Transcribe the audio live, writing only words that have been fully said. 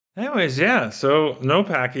Anyways, yeah. So no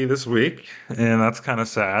Packy this week, and that's kind of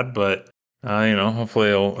sad. But hopefully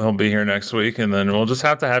he'll be here next week, and then we'll just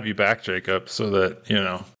have to have you back, Jacob, so that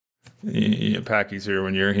Packy's here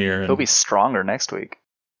when you're here, He'll and be stronger next week.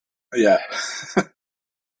 Yeah.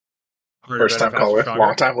 harder, First better, time faster, caller,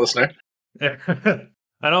 long stronger. time listener.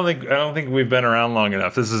 I don't think we've been around long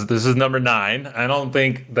enough. This is number 9. I don't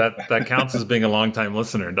think that counts as being a long time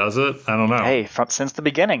listener, does it? I don't know. Hey, since the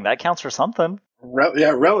beginning, that counts for something.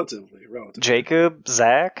 Relatively. Jacob,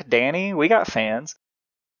 Zach, Danny, we got fans.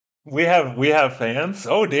 We have fans.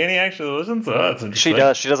 Oh, Danny actually listens. Oh, that's interesting. She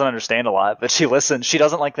does. She doesn't understand a lot, but she listens. She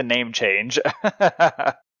doesn't like the name change.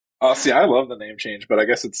 See, I love the name change, but I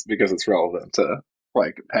guess it's because it's relevant to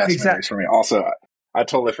past memories for me. Also, I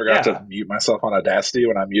totally forgot to mute myself on Audacity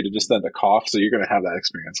when I muted just then to cough, so you're going to have that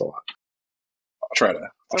experience a lot. I'll try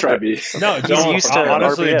to be. No, used to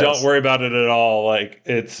honestly, RBS. don't worry about it at all. Like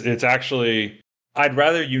it's actually. I'd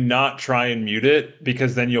rather you not try and mute it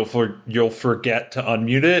because then you'll forget to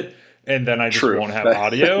unmute it, and then I just won't have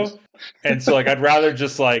audio. And so I'd rather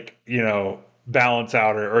just balance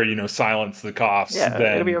out or silence the coughs. Yeah, than,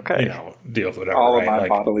 it'll be okay. Deal with whatever. All right? of my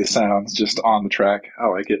bodily sounds just on the track. I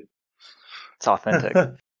like it. It's authentic.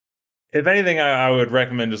 If anything, I would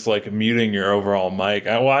recommend just muting your overall mic.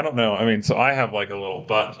 I don't know. I mean, so I have a little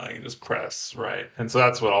button I can just press, right? And so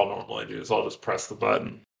that's what I'll normally do is I'll just press the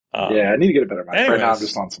button. I need to get a better mic. Anyways. Right now I'm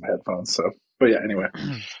just on some headphones. So, but yeah, anyway.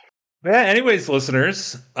 Yeah, anyways,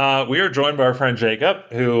 listeners, we are joined by our friend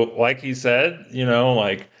Jacob, who, like he said,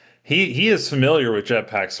 he is familiar with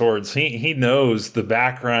Jetpack Swords. He knows the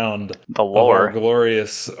background The lore. of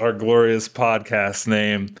our glorious podcast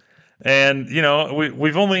name. And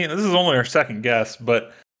we've only this is only our second guest,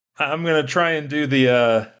 but I'm gonna try and do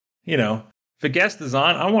the if a guest is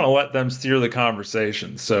on, I want to let them steer the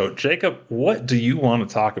conversation. So Jacob, what do you want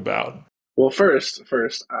to talk about? Well, first,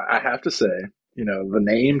 I have to say, the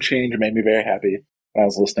name change made me very happy when I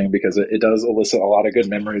was listening because it does elicit a lot of good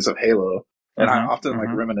memories of Halo, and I often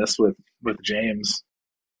reminisce with James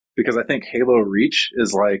because I think Halo Reach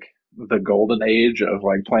is the golden age of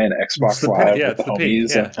playing Xbox Live with the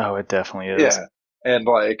homies. Peak, Oh, it definitely is. Yeah. And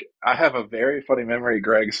I have a very funny memory,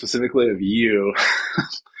 Greg, specifically of you.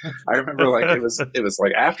 I remember it was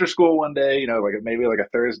after school one day, maybe a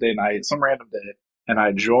Thursday night, some random day, and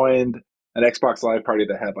I joined an Xbox Live party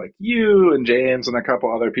that had you and James and a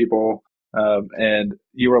couple other people. And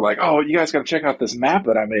you were like, "Oh, you guys got to check out this map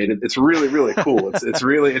that I made. It's really, really cool. It's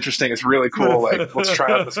really interesting. It's really cool. Let's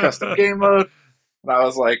try out this custom game mode." And I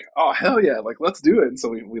was like, "Oh, hell yeah. Let's do it." And so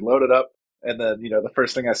we loaded up. And then, the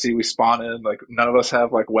first thing I see, we spawn in, none of us have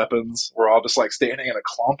weapons. We're all just standing in a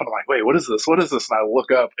clump. And I'm like, wait, what is this? What is this? And I look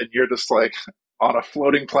up and you're just on a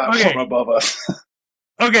floating platform above us.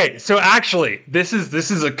 Okay, so actually, this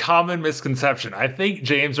is a common misconception. I think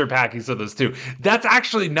James or Packy said this too. That's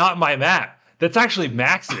actually not my map. That's actually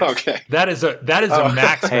Max's. Okay. That is a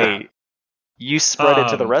Max map. Hey, you spread it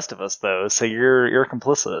to the rest of us though, so you're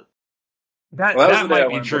complicit. That might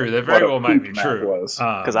be true. That very well might be true.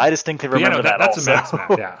 Because I distinctly remember that's also. a Max map.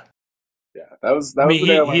 Yeah. Yeah, that was the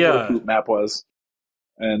day I learned what a poop map was.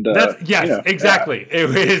 And exactly.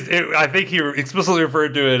 Yeah. I think he explicitly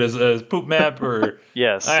referred to it as poop map, or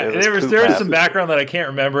yes. There was some background that I can't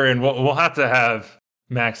remember, and we'll have to have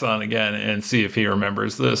Max on again and see if he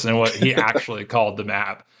remembers this and what he actually called the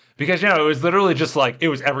map. Because it was literally just it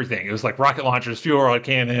was everything. It was rocket launchers, fuel rod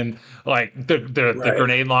cannon, the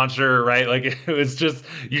grenade launcher, right? It was just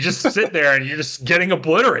you just sit there and you're just getting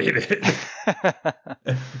obliterated.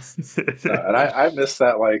 And I miss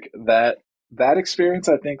that that experience.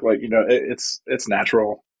 I think it's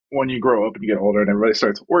natural when you grow up and you get older and everybody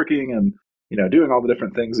starts working and doing all the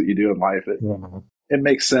different things that you do in life. It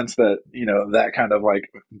makes sense that that kind of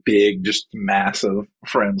big, just mass of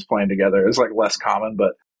friends playing together is less common,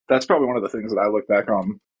 but that's probably one of the things that I look back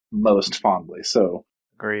on most fondly. So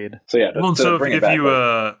agreed. So yeah.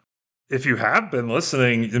 If you have been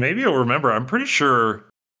listening, maybe you'll remember. I'm pretty sure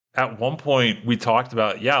at one point we talked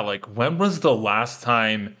about when was the last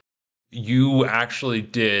time you actually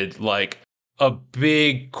did a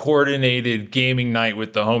big coordinated gaming night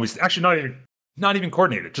with the homies? Actually, not even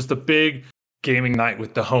coordinated, just a big gaming night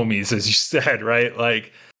with the homies, as you said, right?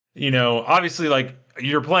 Obviously,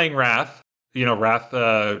 you're playing Wrath. Wrath,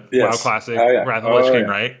 WoW Classic, Wrath of the Lich King,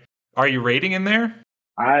 right? Are you raiding in there?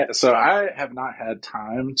 I have not had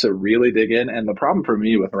time to really dig in, and the problem for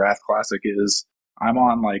me with Wrath Classic is I'm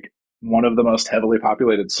on one of the most heavily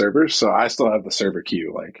populated servers, so I still have the server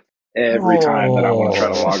queue every time that I want to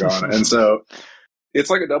try to log on, and so It's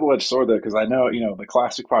like a double-edged sword though, because I know, the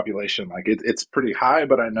classic population, like it's pretty high,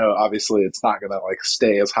 but I know obviously it's not gonna like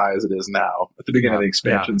stay as high as it is now at the beginning of the Yeah.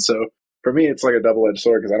 expansion. So for me, it's like a double-edged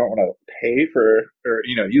sword because I don't want to pay for or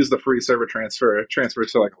use the free server transfer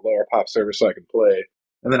to like a lower pop server so I can play,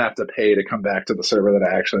 and then have to pay to come back to the server that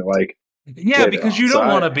I actually like Yeah, later because on. you So don't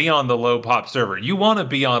want to be on the low pop server. You want to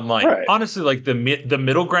be on like right, honestly like the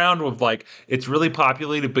middle ground of like it's really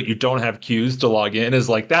populated, but you don't have queues to log in. Is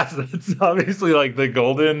like that's obviously like yeah, the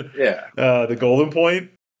golden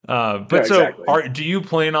point. yeah, But so exactly. do you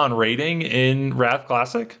plan on raiding in Wrath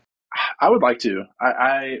Classic? I would like to.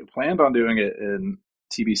 I planned on doing it in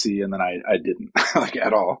TBC, and then I didn't like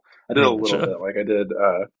at all. I did a little Gotcha. bit, like I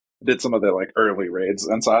did some of the like early raids,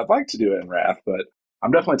 and so I'd like to do it in Wrath, but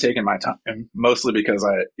I'm definitely taking my time, mostly because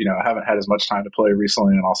I haven't had as much time to play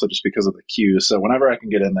recently, and also just because of the queue. So whenever I can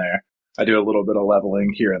get in there, I do a little bit of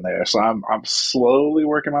leveling here and there. So I'm slowly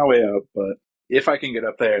working my way up, but if I can get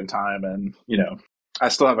up there in time, and I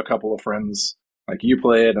still have a couple of friends like you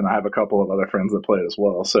play it, and I have a couple of other friends that play it as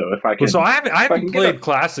well. So if I Well, so can, I if I haven't can get up, played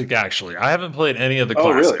Classic actually. I haven't played any of the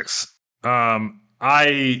oh really? classics.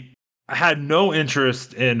 I had no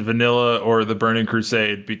interest in Vanilla or the Burning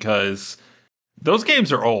Crusade because those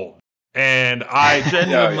games are old. And I Yeah, yeah,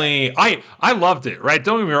 genuinely I loved it, right?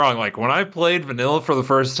 Don't get me wrong. Like when I played Vanilla for the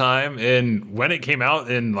first time and when it came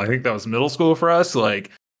out in I think that was middle school for us,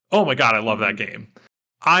 like, oh my god, I love that hmm game.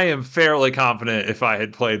 I am fairly confident if I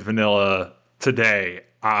had played Vanilla today,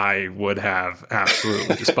 I would have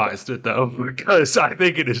absolutely despised it though, because I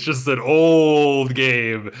think it is just an old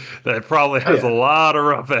game that probably has a yeah. lot of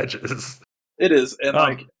rough edges. It is, and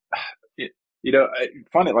like Um, it,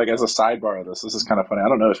 funny. Like as a sidebar of this is kind of funny. I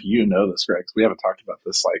don't know if you know this, Greg. 'Cause we haven't talked about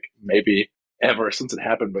this like maybe ever since it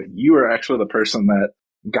happened, but you were actually the person that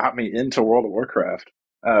got me into World of Warcraft.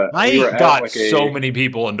 We I were at got like so many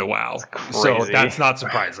people into WoW, so Crazy. that's not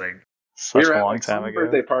surprising. we Such were a at long like time some ago.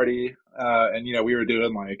 birthday party, and we were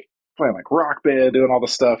doing like playing like Rock Band, doing all the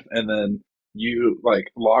stuff, and then you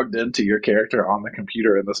like logged into your character on the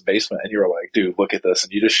computer in this basement, and you were like, "Dude, look at this,"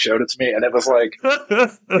 and you just showed it to me, and it was like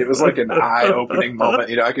an eye-opening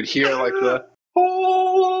moment. I could hear like the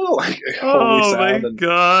oh, like holy Oh my sound,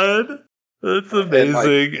 god, that's and like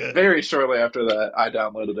amazing. very shortly after that, I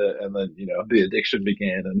downloaded it, and then the addiction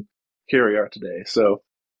began, and here we are today. So,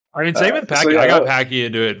 I mean, same with so Packy. yeah, I got Packy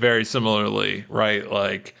into it very similarly, right?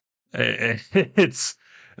 Like, it's,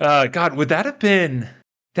 God, would that have been,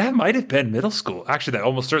 that might have been middle school. Actually, that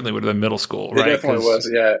almost certainly would have been middle school, it right? definitely Because,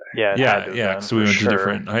 was. Yeah, Yeah, it had to have been because we for went to sure.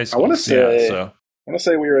 different high I want to schools. Yeah, say. so I want to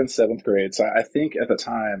say we were in seventh grade, so I think at the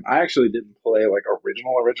time I actually didn't play like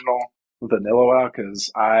original Vanilla WoW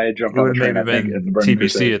because I jumped it on would the have train. maybe I think in been the Burning TBC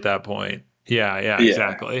Crusade. at that point. Yeah, Yeah,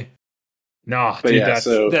 exactly. No, but dude, yeah. that's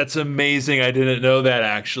So that's amazing. I didn't know that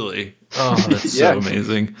actually. Oh, that's yeah, so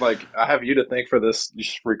amazing. like I have you to thank for this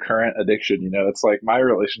just recurrent addiction. It's like my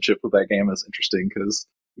relationship with that game is interesting because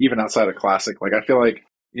even outside of classic, like I feel like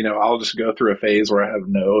I'll just go through a phase where I have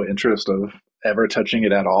no interest of ever touching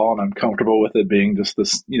it at all, and I'm comfortable with it being just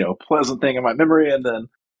this pleasant thing in my memory, and then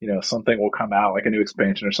something will come out like a new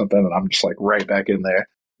expansion or something, and I'm just like right back in there.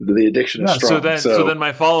 The addiction is Yeah, so strong, then so so then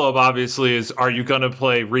my follow-up obviously is are you going to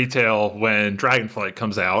play retail when Dragonflight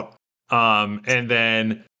comes out? And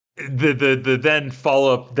then the then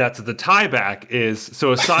follow-up that's the tieback is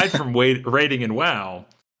so aside from rating and WoW,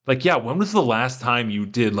 like yeah, when was the last time you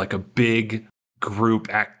did like a big group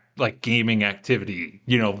act like gaming activity,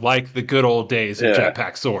 like the good old days of yeah.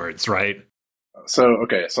 Jetpack Swords, right? So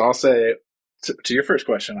okay, so I'll say to your first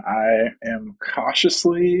question, I am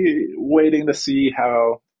cautiously waiting to see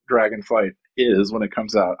how Dragonflight is when it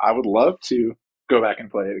comes out. I would love to go back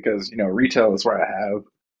and play it because retail is where I have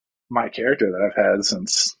my character that I've had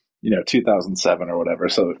since 2007 or whatever.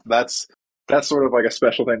 So that's sort of like a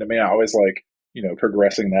special thing to me. I always like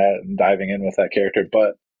progressing that and diving in with that character,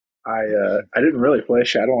 but I didn't really play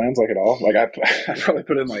Shadowlands like at all. Like I probably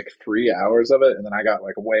put in like 3 hours of it, and then I got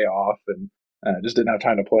like way off and just didn't have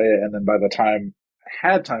time to play it. And then by the time I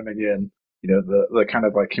had time again, the kind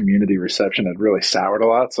of like community reception had really soured a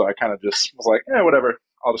lot. So I kind of just was like, whatever.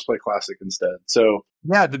 I'll just play classic instead. So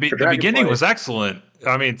Yeah, for the beginning Dragonflight, was excellent.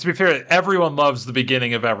 I mean, to be fair, everyone loves the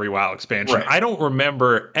beginning of every WoW expansion. right, I don't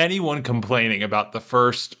remember anyone complaining about the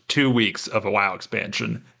first 2 weeks of a WoW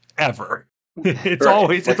expansion ever. It's right,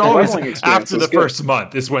 always like the leveling experience after was the good. first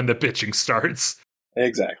month is when the bitching starts.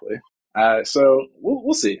 Exactly. So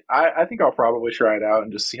we'll see. I think I'll probably try it out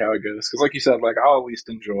and just see how it goes. Because like you said, like I'll at least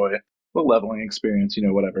enjoy the leveling experience,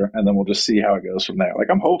 whatever, and then we'll just see how it goes from there. Like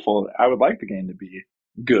I'm hopeful. I would like the game to be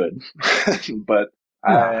good, but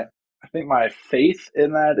Yeah. I think my faith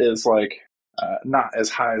in that is like not as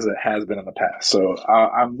high as it has been in the past. So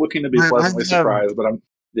I'm looking to be pleasantly surprised, but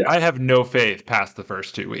I have no faith past the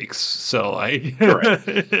first 2 weeks. So Correct.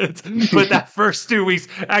 but that first 2 weeks,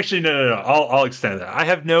 actually, no. I'll extend that. I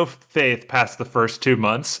have no faith past the first 2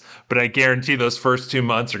 months, but I guarantee those first 2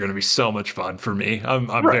 months are going to be so much fun for me. I'm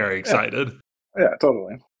very excited. Yeah,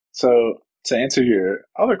 totally. So to answer your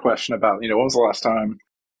other question about, when was the last time,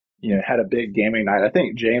 had a big gaming night? I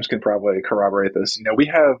think James can probably corroborate this. We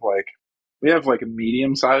have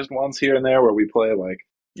medium-sized ones here and there where we play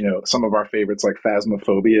some of our favorites like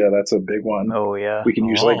Phasmophobia. That's a big one. Oh yeah. We can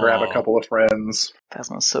usually grab a couple of friends.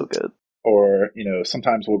 Phasmo's so good. Or,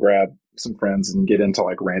 sometimes we'll grab some friends and get into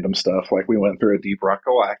random stuff. Like we went through a Deep Rock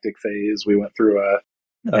Galactic phase. We went through a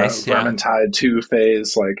Vermintide 2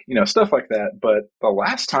 phase, stuff like that. But the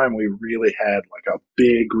last time we really had a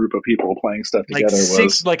big group of people playing stuff together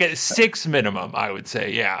was at 6 minimum, I would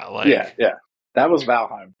say. Yeah. Yeah. That was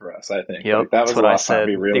Valheim for us, I think. Yep, that was what the I last said time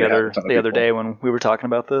we really the other day when we were talking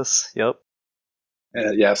about this. Yep.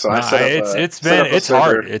 So I set up it's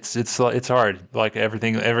hard. It's hard. Like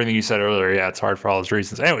everything you said earlier. Yeah, it's hard for all those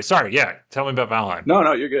reasons. Anyway, sorry. Yeah, tell me about Valheim.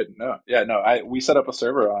 No, you're good. We set up a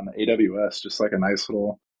server on AWS, just like a nice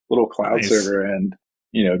little cloud server, and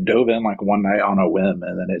dove in one night on a whim,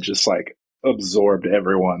 and then it just absorbed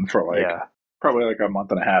everyone for probably a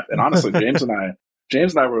month and a half. And honestly, James and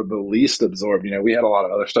I were the least absorbed. We had a lot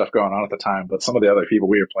of other stuff going on at the time, but some of the other people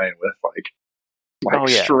we were playing with,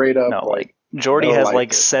 straight up, Jordy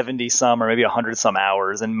has 70 some or maybe 100 some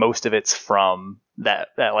hours, and most of it's from that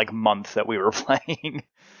month that we were playing.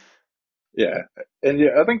 Yeah, and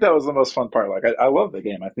I think that was the most fun part. I love the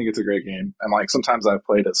game. I think it's a great game, and sometimes I've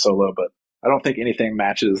played it solo, but I don't think anything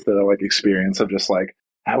matches the experience of just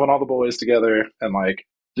having all the boys together and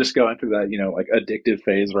just going through that addictive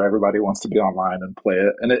phase where everybody wants to be online and play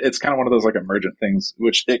it, and it's kind of one of those emergent things,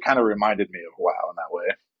 which it kind of reminded me of WoW in that way.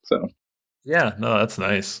 So yeah, no, that's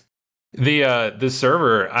nice. The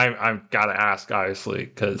server, I've got to ask, obviously,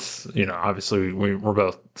 because obviously we're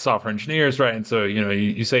both software engineers, right? And so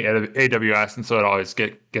you say AWS, and so it always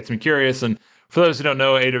gets me curious. And for those who don't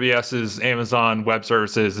know, AWS is Amazon Web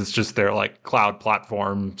Services. It's just their cloud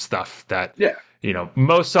platform stuff that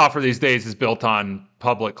most software these days is built on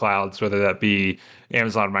public clouds, whether that be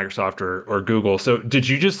Amazon, Microsoft, or Google. So did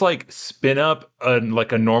you just spin up a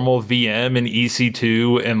normal VM in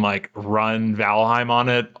EC2 and run Valheim on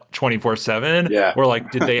it 24/7? Yeah. Or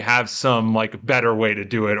did they have some better way to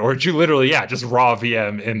do it? Or did you literally, just raw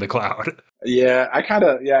VM in the cloud? Yeah,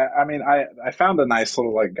 I mean, I found a nice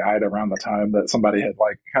little guide around the time that somebody had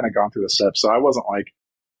kind of gone through the steps. So I wasn't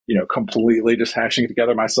completely just hashing it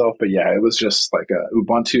together myself. But yeah, it was just a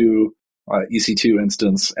Ubuntu EC2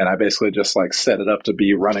 instance, and I basically just set it up to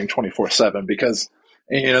be running 24/7 because,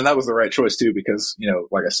 and that was the right choice too, because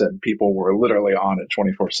like I said, people were literally on it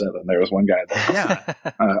 24/7. There was one guy that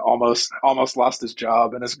almost lost his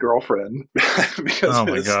job and his girlfriend because of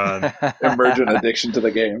his emergent addiction to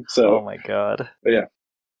the game. So oh my god, yeah.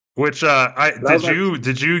 Which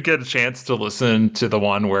did you get a chance to listen to the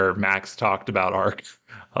one where Max talked about Ark?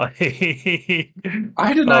 I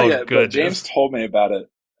did not yet, but James told me about it.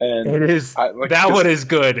 And it is one is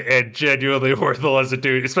good and genuinely worth the listen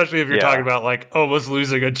to, especially if you're talking about almost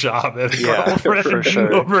losing a job and a girlfriend for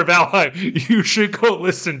sure. over Valheim. You should go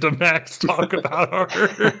listen to Max talk about Ark.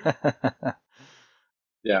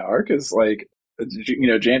 Yeah, Ark is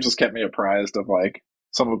James has kept me apprised of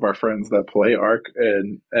some of our friends that play Ark,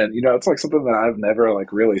 and it's something that I've never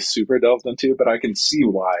really super delved into, but I can see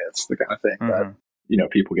why it's the kind of thing that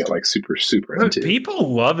people get super into.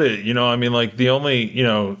 People love it. I mean, the only,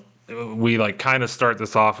 we kind of start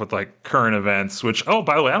this off with current events, which, oh,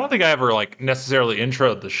 by the way, I don't think I ever necessarily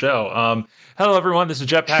introed the show. Hello, everyone. This is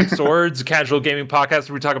Jetpack Swords, a casual gaming podcast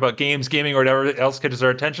where we talk about games, gaming, or whatever else catches our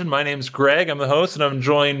attention. My name's Greg. I'm the host, and I'm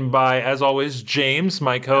joined by, as always, James,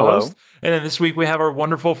 my co-host. Hello. And then this week we have our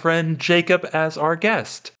wonderful friend Jacob as our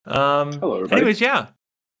guest. Hello, everybody. Anyways, yeah,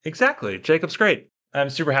 exactly. Jacob's great. I'm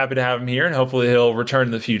super happy to have him here, and hopefully he'll return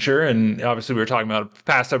in the future. And obviously, we were talking about a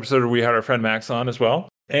past episode where we had our friend Max on as well.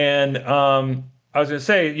 And I was going to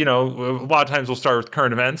say, a lot of times we'll start with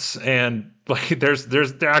current events, and there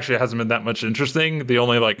actually hasn't been that much interesting. The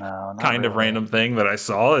only kind of random thing that I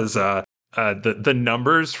saw is the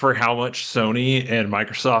numbers for how much Sony and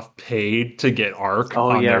Microsoft paid to get Ark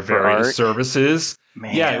on their various services.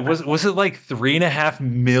 Man. Yeah, was it $3.5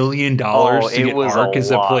 million to get Ark as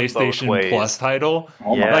a PlayStation Plus title?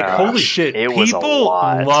 Oh my gosh. Holy shit! People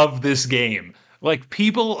love this game.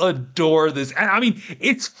 People adore this. I mean,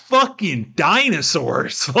 it's fucking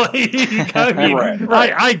dinosaurs.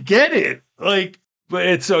 I get it. But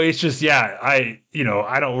it's just, yeah, I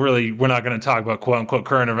don't really, we're not going to talk about quote unquote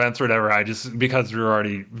current events or whatever. I just, because we were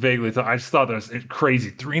already vaguely, I just thought that was crazy.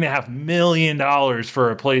 $3.5 million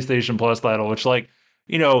for a PlayStation Plus title, which, like,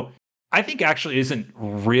 I think actually isn't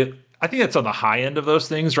real. I think that's on the high end of those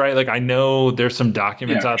things, right? Like, I know there's some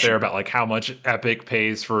documents out there about like how much Epic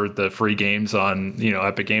pays for the free games on,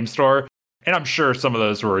 Epic Game Store. And I'm sure some of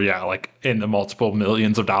those were, yeah, like in the multiple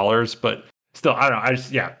millions of dollars, but still, I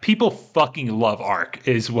don't know. People fucking love Ark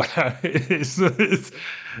is what is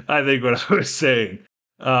I think what I was saying.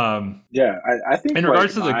 I think in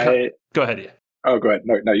regards to go ahead. Yeah. Oh, go ahead.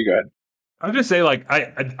 No, you go ahead. I was gonna say, like,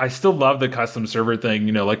 I still love the custom server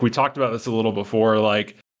thing. Like we talked about this a little before.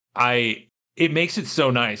 Like, it makes it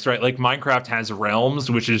so nice, right? Like Minecraft has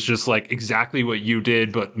realms, which is just like exactly what you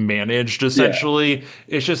did, but managed essentially. Yeah.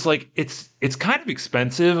 It's just like it's kind of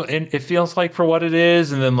expensive, and it feels like for what it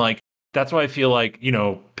is, and then like. That's why I feel like,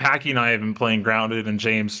 Packy and I have been playing Grounded, and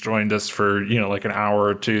James joined us for, like an hour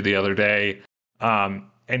or two the other day.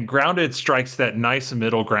 And Grounded strikes that nice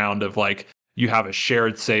middle ground of like, you have a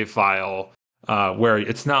shared save file where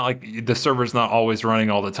it's not like the server's not always running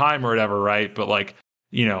all the time or whatever, right? But like,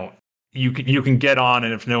 you can get on,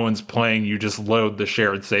 and if no one's playing, you just load the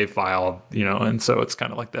shared save file, and so it's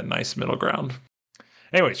kind of like that nice middle ground.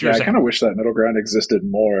 Anyways, I kind of wish that middle ground existed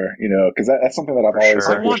more, because that's something that I've always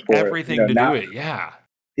I want everything to do it. Yeah.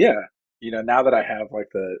 Yeah. Now that I have like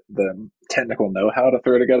the technical know-how to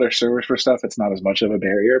throw together servers for stuff, it's not as much of a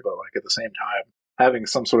barrier, but like at the same time, having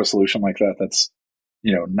some sort of solution like that's,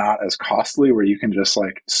 not as costly, where you can just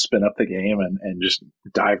like spin up the game and just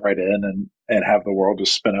dive right in and have the world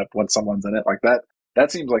just spin up when someone's in it, like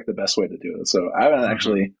that seems like the best way to do it. So I haven't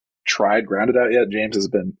actually tried Grounded out yet. James has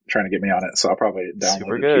been trying to get me on it, so I'll probably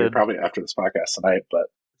download it here probably after this podcast tonight. But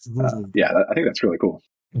I think that's really cool.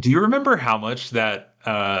 Do you remember how much that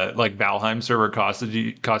like Valheim server cost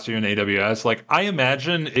you in AWS? Like, I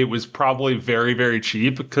imagine it was probably very, very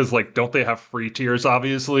cheap, because like, don't they have free tiers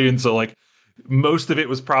obviously? And so like most of it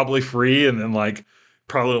was probably free, and then like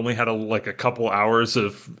probably only had a couple hours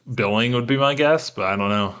of billing would be my guess, but I don't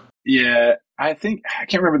know. Yeah, I can't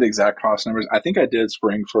remember the exact cost numbers. I think I did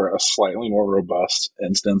spring for a slightly more robust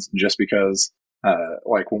instance, just because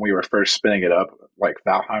like when we were first spinning it up, like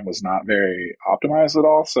Valheim was not very optimized at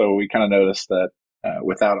all. So we kind of noticed that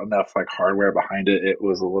without enough like hardware behind it, it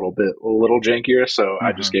was a little jankier. So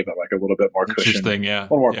I just gave it like a little bit more cushion, a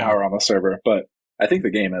little more power on the server. But I think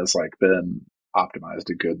the game has like been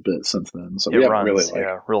optimized a good bit since then. So we haven't really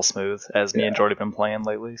real smooth, as me and Jordy have been playing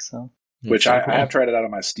lately. So. Which I have tried it out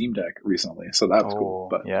on my Steam Deck recently, so that was cool.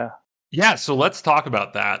 But yeah. So let's talk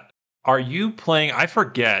about that. Are you playing? I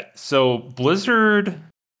forget. So Blizzard,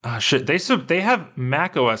 they have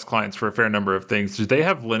Mac OS clients for a fair number of things. Do they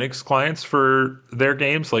have Linux clients for their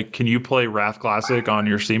games? Like, can you play Wrath Classic on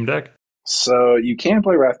your Steam Deck? So you can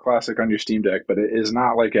play Wrath Classic on your Steam Deck, but it is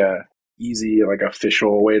not like a easy, like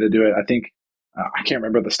official way to do it. I think I can't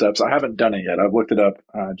remember the steps. I haven't done it yet. I've looked it up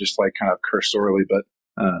just like kind of cursorily, but.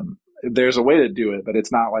 There's a way to do it, but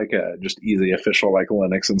it's not like a just easy official like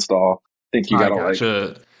Linux install. I think you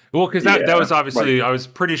gotta well, because that was obviously like, I was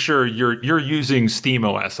pretty sure you're using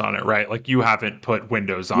SteamOS on it, right? Like you haven't put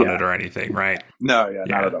Windows on it or anything, right? No,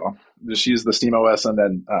 not at all. Just use the SteamOS and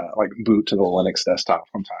then like boot to the Linux desktop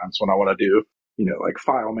sometimes when I want to do like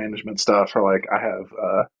file management stuff, or like I have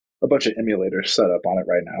a bunch of emulators set up on it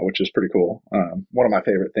right now, which is pretty cool. One of my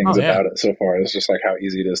favorite things about it so far is just like how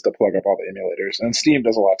easy it is to plug up all the emulators. And Steam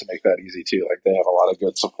does a lot to make that easy too. Like they have a lot of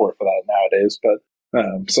good support for that nowadays. But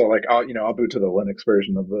so like I'll boot to the Linux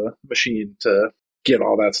version of the machine to get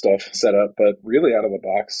all that stuff set up. But really out of the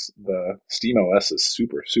box, the SteamOS is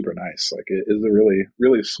super, super nice. Like it is a really,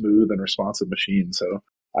 really smooth and responsive machine. So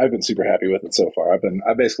I've been super happy with it so far.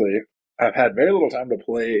 I've had very little time to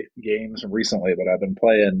play games recently, but I've been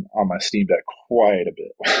playing on my Steam Deck quite a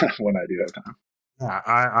bit when I do have time. Yeah,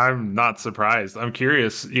 I'm not surprised. I'm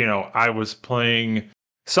curious. I was playing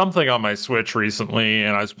something on my Switch recently,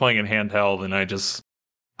 and I was playing in handheld, and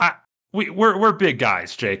we're big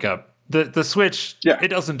guys, Jacob. The Switch, it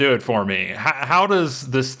doesn't do it for me. How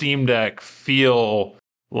does the Steam Deck feel?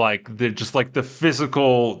 Like the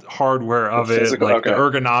physical hardware of the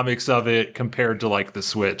ergonomics of it compared to like the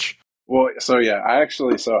Switch. Well, so yeah,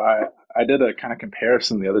 I did a kind of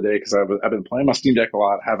comparison the other day because I've been playing my Steam Deck a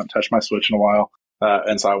lot. I haven't touched my Switch in a while,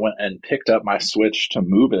 and so I went and picked up my Switch to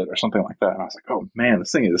move it or something like that. And I was like, oh man,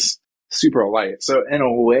 this thing is super light. So in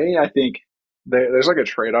a way, I think there's like a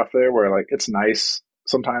trade off there where like it's nice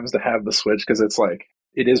sometimes to have the Switch because it's like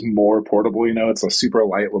it is more portable. It's a super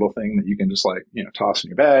light little thing that you can just like toss in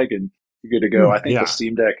your bag and you're good to go. I think the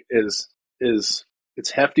Steam Deck is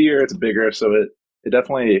it's heftier, it's bigger, so it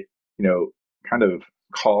definitely, kind of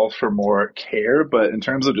calls for more care. But in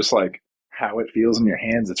terms of just like how it feels in your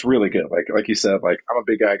hands, it's really good. Like you said, like I'm a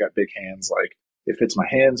big guy, I got big hands. Like it fits my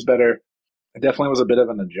hands better. It definitely was a bit of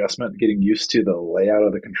an adjustment getting used to the layout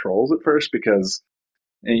of the controls at first because,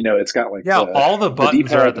 it's got like all the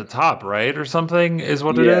buttons are D-pad. at the top, right, or something is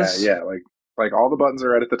what it Yeah, is. yeah, like all the buttons are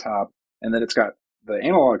right at the top, and then it's got the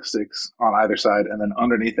analog sticks on either side, and then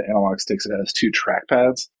underneath the analog sticks it has 2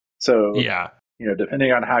 trackpads. So Yeah,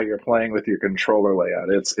 depending on how you're playing with your controller layout,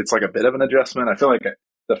 it's like a bit of an adjustment. I feel like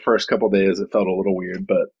the first couple of days it felt a little weird,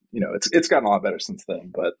 but it's gotten a lot better since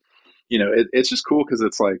then. But it's just cool because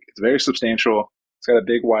it's like it's very substantial. It's got a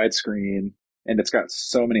big wide screen, and it's got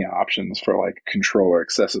so many options for like controller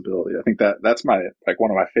accessibility. I think that's my like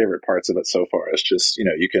one of my favorite parts of it so far. Is just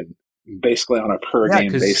you can basically on a per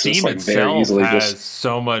game basis, Steam like very itself easily has just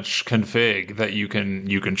so much config that you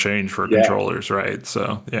can change for controllers, right?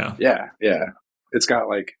 So yeah. It's got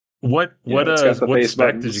like what it's got the what face spec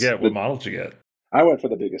buttons. did you get? What model did you get? I went for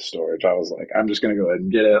the biggest storage. I was like, I'm just gonna go ahead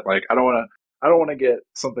and get it. Like I don't want to get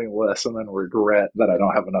something less and then regret that I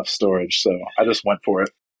don't have enough storage. So I just went for it.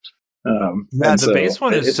 The base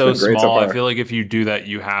one is so small. So I feel like if you do that,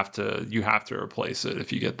 you have to replace it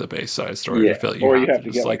if you get the base size storage. Yeah, I feel like you have to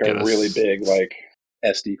get like a really big like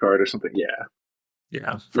SD card or something.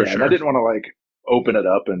 Yeah, for sure. And I didn't want to like open it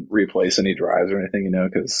up and replace any drives or anything,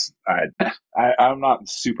 because I'm not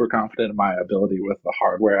super confident in my ability with the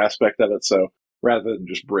hardware aspect of it. So rather than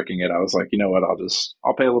just bricking it, I was like, you know what,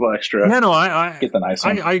 I'll pay a little extra. I get the nice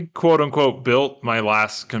one. I quote unquote built my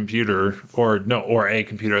last computer or a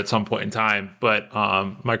computer at some point in time, but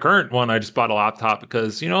my current one I just bought a laptop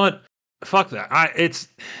because you know what, fuck that.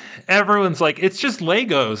 Everyone's like it's just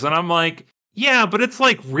Legos, and I'm like, yeah, but it's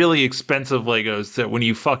like really expensive Legos that when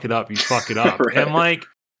you fuck it up, you fuck it up. Right. And like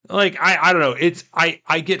I don't know. It's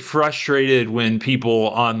I get frustrated when people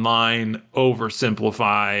online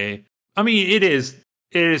oversimplify. I mean, it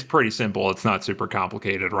is pretty simple. It's not super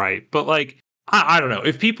complicated, right? But like I don't know.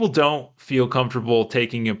 If people don't feel comfortable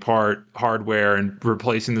taking apart hardware and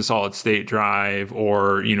replacing the solid state drive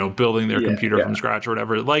or, building their computer from scratch or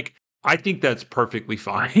whatever, like I think that's perfectly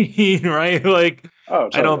fine, right? Like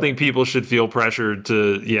totally. I don't think people should feel pressured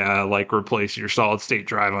to, like replace your solid state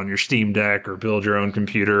drive on your Steam Deck or build your own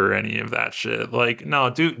computer or any of that shit. Like, no,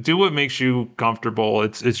 do what makes you comfortable.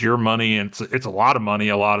 It's your money, and it's a lot of money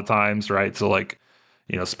a lot of times, right? So like,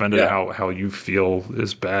 spend it how you feel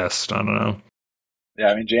is best. I don't know. Yeah,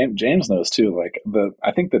 I mean James knows too. Like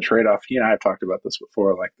I think the trade off. He and I have talked about this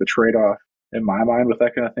before. Like the trade off in my mind with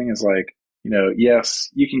that kind of thing is like, yes,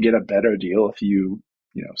 you can get a better deal if you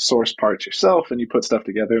source parts yourself and you put stuff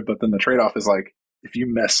together. But then the trade off is like, if you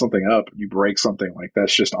mess something up, you break something, like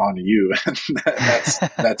that's just on you, and that's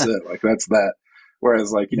it. Like that's that.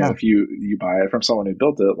 Whereas like if you buy it from someone who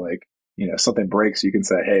built it, like something breaks, you can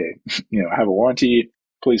say, hey, I have a warranty.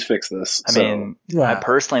 Please fix this. I mean, I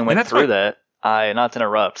personally went through that. Not to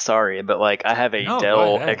interrupt, sorry, but like I have a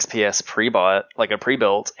Dell XPS pre-bought, like a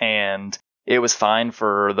pre-built, and it was fine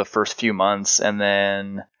for the first few months, and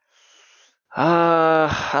then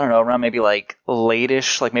I don't know, around maybe like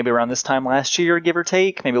late-ish, like maybe around this time last year, give or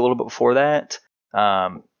take, maybe a little bit before that,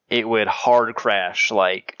 it would hard crash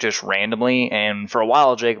like just randomly, and for a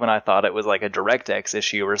while Jacob and I thought it was like a DirectX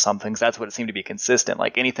issue or something, because that's what it seemed to be consistent.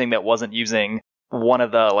 Like anything that wasn't using one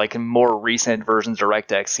of the like more recent versions of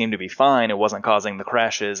DirectX seemed to be fine. It wasn't causing the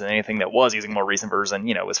crashes, and anything that was using more recent version,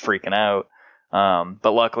 was freaking out.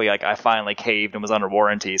 But luckily, like I finally caved and was under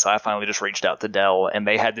warranty, so I finally just reached out to Dell, and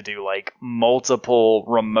they had to do like multiple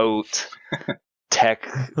remote tech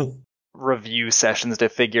review sessions to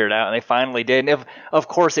figure it out, and they finally did. And of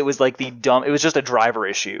course, it was like it was just a driver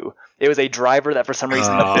issue. It was a driver that for some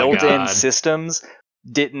reason the built-in systems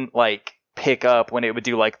didn't like pick up when it would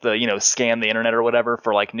do like the scan the internet or whatever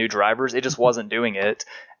for like new drivers. It just wasn't doing it,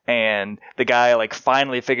 and the guy like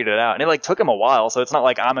finally figured it out, and it like took him a while. So it's not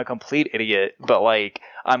like I'm a complete idiot, but like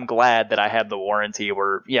I'm glad that I had the warranty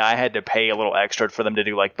where I had to pay a little extra for them to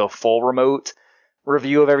do like the full remote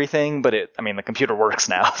review of everything, but the computer works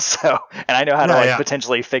now, so, and I know how to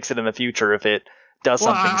potentially fix it in the future if it does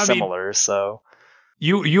something similar. So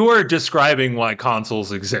You are describing why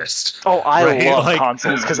consoles exist. Oh, I love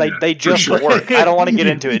consoles because they just work. I don't want to get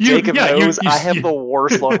into it. Jacob knows I have the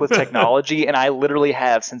worst luck with technology, and I literally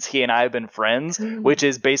have since he and I have been friends, which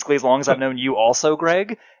is basically as long as I've known you also,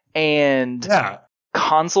 Greg. And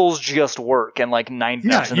consoles just work, and like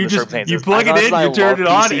 90% of the circumstances. You plug it in, you turn it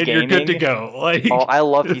on, and you're good to go. Like, I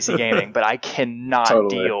love PC gaming, but I cannot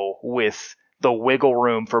deal with the wiggle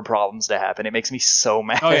room for problems to happen. It makes me so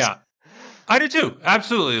mad. Oh, yeah. I do too,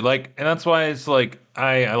 absolutely. Like, and that's why it's like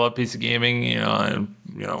I love PC gaming. And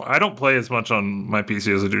I don't play as much on my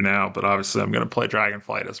PC as I do now, but obviously I'm going to play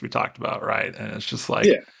Dragonflight as we talked about, right? And it's just like,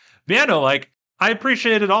 like I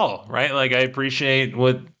appreciate it all, right? Like I appreciate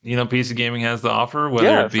what PC gaming has to offer,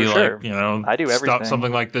 whether it be like I do everything.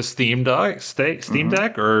 something like this Steam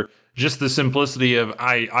Deck, or just the simplicity of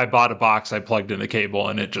I bought a box, I plugged in a cable,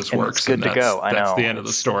 and it just works. It's good to go. That's the end of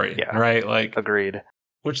the story, right? Like, agreed.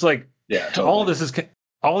 Which, like, totally. all this is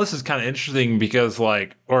kind of interesting because,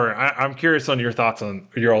 like, or I'm curious on your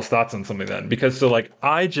all's thoughts on something then, because so like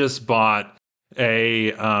I just bought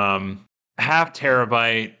a half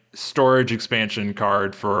terabyte storage expansion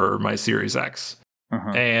card for my Series X.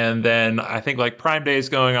 And then I think like Prime Day is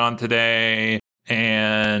going on today,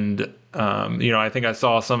 and I think I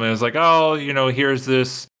saw something that was like, oh, here's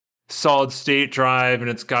this solid state drive and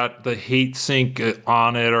it's got the heat sink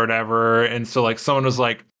on it or whatever. And so like someone was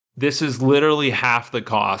like, this is literally half the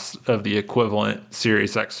cost of the equivalent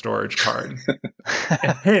Series X storage card.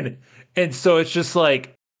 and so it's just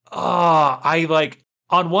like, I like,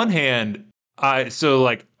 on one hand,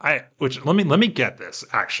 let me get this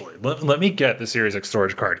actually. Let me get the Series X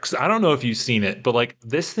storage card, because I don't know if you've seen it, but like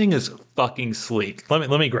this thing is fucking sleek. Let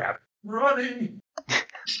me grab it. Running.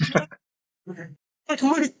 Like,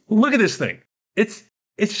 look at this thing. It's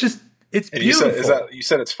beautiful. You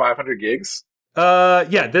said it's 500 gigs?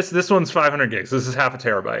 Yeah, this one's 500 gigs. This is half a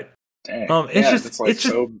terabyte. Dang.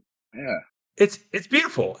 It's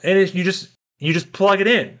beautiful, and you just plug it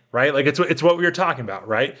in, right? Like it's what we were talking about,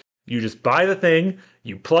 right? You just buy the thing,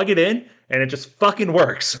 you plug it in, and it just fucking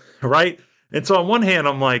works, right? And so on one hand,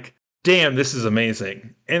 I'm like, damn, this is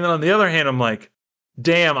amazing, and then on the other hand, I'm like,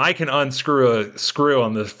 damn, I can unscrew a screw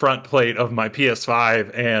on the front plate of my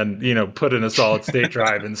PS5 and, put in a solid state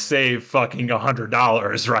drive and save fucking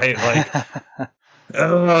 $100, right? Like,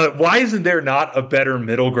 why isn't there not a better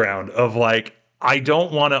middle ground of like, I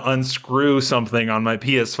don't want to unscrew something on my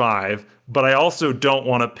PS5, but I also don't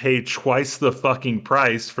want to pay twice the fucking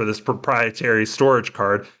price for this proprietary storage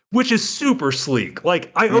card, which is super sleek. Like,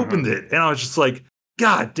 I opened it and I was just like,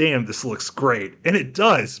 God damn, this looks great. And it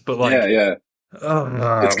does, but like,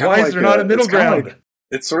 why is there not a middle ground?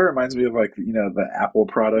 It sort of reminds me of like, the Apple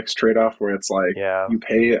products trade-off, where it's like you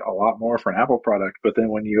pay a lot more for an Apple product, but then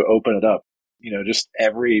when you open it up, just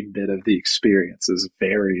every bit of the experience is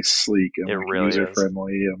very sleek and really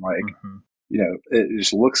user-friendly, and like, it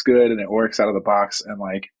just looks good and it works out of the box. And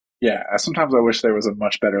like, sometimes I wish there was a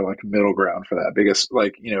much better like middle ground for that, because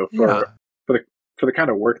like, for the kind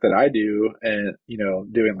of work that I do, and,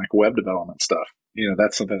 doing like web development stuff,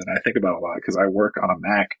 that's something that I think about a lot, because I work on a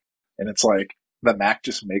Mac, and it's like the Mac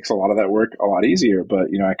just makes a lot of that work a lot easier. But,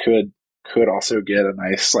 I could also get a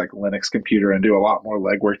nice like Linux computer and do a lot more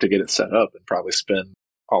legwork to get it set up and probably spend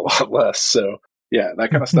a lot less. So yeah,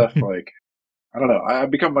 that kind of stuff, like, I don't know.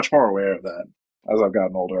 I've become much more aware of that as I've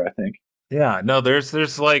gotten older, I think. Yeah, no,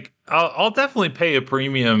 there's like, I'll definitely pay a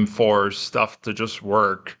premium for stuff to just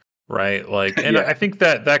work. Right. Like, and I think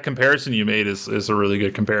that comparison you made is a really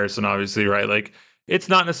good comparison, obviously, right? Like, it's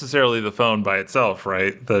not necessarily the phone by itself,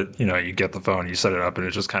 right? That, you get the phone, you set it up and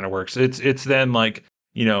it just kind of works. It's then like,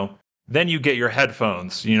 then you get your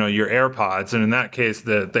headphones, your AirPods. And in that case,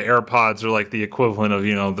 the AirPods are like the equivalent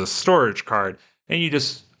of, the storage card. And you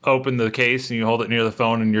just open the case and you hold it near the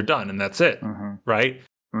phone and you're done. And that's it. Right.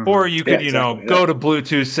 Or you could, go to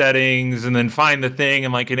Bluetooth settings and then find the thing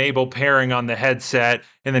and like enable pairing on the headset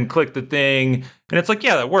and then click the thing. And it's like,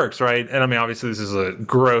 that works, right? And I mean, obviously this is a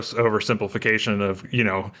gross oversimplification of,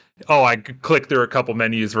 I click through a couple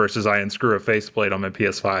menus versus I unscrew a faceplate on my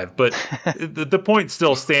PS5. But the point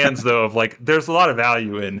still stands though, of like, there's a lot of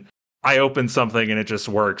value in, I open something and it just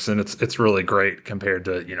works, and it's really great compared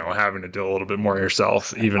to, having to do a little bit more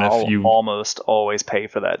yourself, even if you almost always pay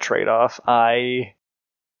for that trade-off. I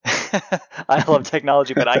love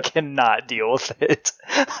technology, but I cannot deal with it.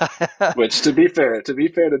 Which, to be fair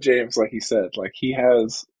to James, like he said, like he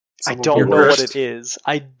has. I don't know what it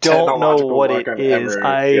is.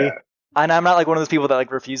 And I'm not like one of those people that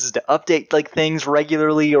like refuses to update like things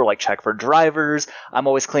regularly or like check for drivers. I'm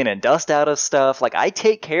always cleaning dust out of stuff. Like, I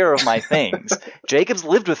take care of my things. Jacob's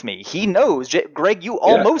lived with me. He knows. Greg, you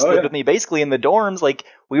almost lived with me basically in the dorms. Like,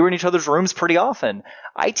 we were in each other's rooms pretty often.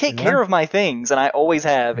 I take care of my things, and I always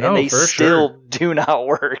have, and they still do not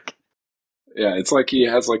work. Yeah, it's like he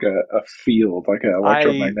has like a field, like an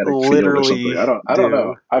electromagnetic field or something. I don't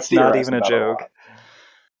know. It's not even a joke.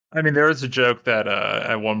 I mean, there was a joke that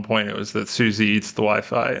at one point it was that Susie eats the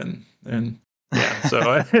Wi-Fi, and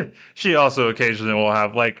so she also occasionally will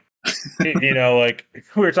have like You know, like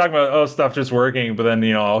we were talking about, stuff just working, but then,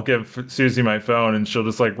 I'll give Susie my phone and she'll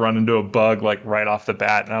just like run into a bug like right off the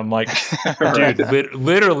bat. And I'm like, dude,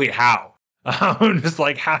 literally how? I'm just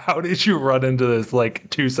like, how did you run into this like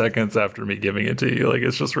 2 seconds after me giving it to you? Like,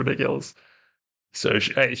 it's just ridiculous. So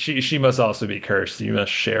she must also be cursed. You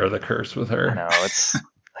must share the curse with her. No, it's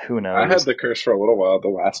who knows. I had the curse for a little while. The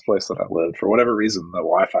last place that I lived, for whatever reason, the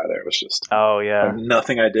Wi-Fi there was just like,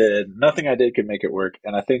 nothing I did could make it work.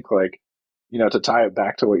 And I think like, to tie it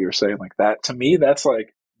back to what you were saying, like that to me, that's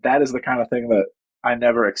like that is the kind of thing that I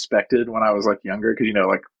never expected when I was like younger. Because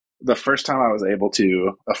like the first time I was able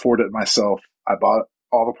to afford it myself, I bought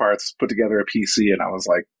all the parts, put together a PC, and I was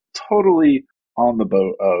like totally on the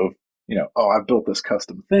boat of, I built this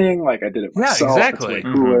custom thing. Like I did it myself. Yeah, exactly. It's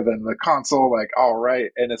way cooler than the console. Like, all right.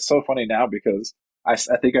 And it's so funny now because I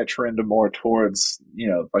think I trend more towards,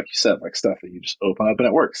 like you said, like stuff that you just open up and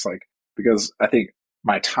it works. Like, because I think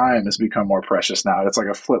my time has become more precious now. It's like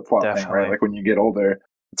a flip flop thing, right? Like when you get older,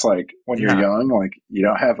 it's like when you're young, like you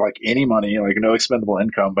don't have like any money, like no expendable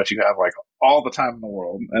income, but you have like all the time in the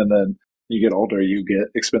world. And then you get older, you get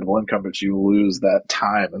expendable income, but you lose that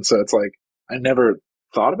time. And so it's like, I never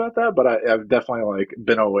thought about that, but I've definitely like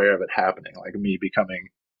been aware of it happening, like me becoming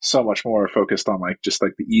so much more focused on like just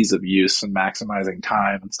like the ease of use and maximizing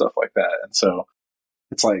time and stuff like that. And so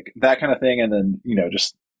it's like that kind of thing. And then,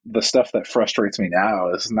 just the stuff that frustrates me now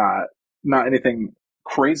is not anything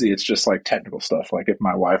crazy. It's just like technical stuff. Like if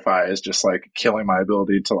my Wi-Fi is just like killing my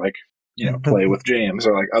ability to like, play with James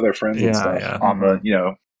or like other friends and stuff on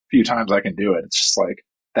the, few times I can do it. It's just like,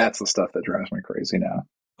 that's the stuff that drives me crazy now.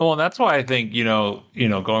 Well, and that's why I think,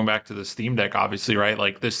 going back to the Steam Deck, obviously, right?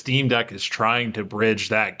 Like the Steam Deck is trying to bridge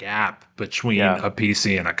that gap between a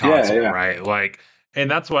PC and a console, right? Like, and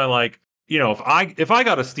that's why, like, if I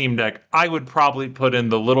got a Steam Deck, I would probably put in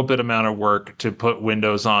the little bit amount of work to put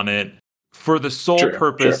Windows on it for the sole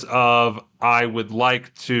purpose of I would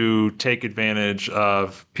like to take advantage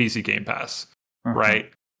of PC Game Pass, right?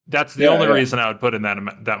 That's the only reason I would put in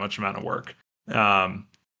that much amount of work.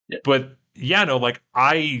 But like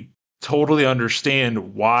I totally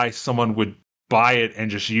understand why someone would buy it and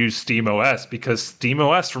just use SteamOS, because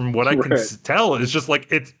SteamOS, from what I can tell, is just like,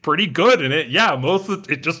 it's pretty good in it. Yeah,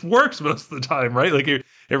 it just works most of the time, right? Like it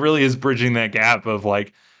really is bridging that gap of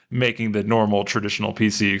like making the normal traditional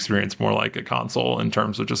PC experience more like a console, in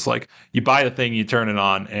terms of just like you buy the thing, you turn it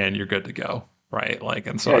on, and you're good to go, right? Like,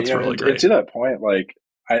 and so it's really great. To that point, like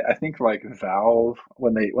I think like Valve,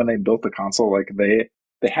 when they built the console, like they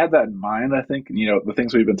had that in mind, I think, the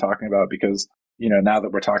things we've been talking about, because, now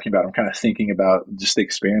that we're talking about, I'm kind of thinking about just the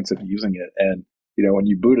experience of using it. And, when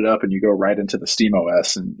you boot it up and you go right into the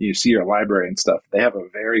SteamOS and you see your library and stuff, they have a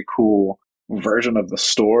very cool version of the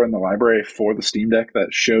store in the library for the Steam Deck that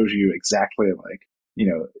shows you exactly like,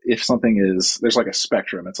 if something is, there's like a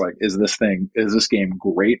spectrum. It's like, is this game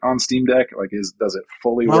great on Steam Deck? Like, does it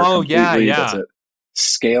fully work completely? Does it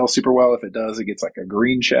scale super well? If it does, it gets like a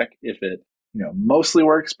green check. If it, mostly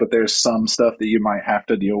works, but there's some stuff that you might have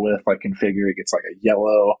to deal with, like configure, it gets like a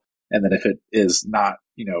yellow. And then if it is not,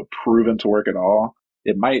 proven to work at all,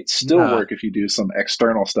 it might still work if you do some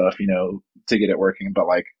external stuff, to get it working. But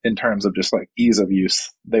like in terms of just like ease of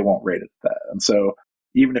use, they won't rate it at that. And so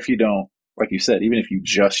even if you don't, like you said, even if you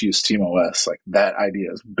just use SteamOS, like that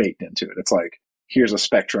idea is baked into it. It's like, here's a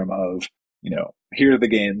spectrum of, here are the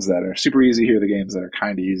games that are super easy. Here are the games that are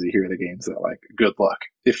kind of easy. Here are the games that like good luck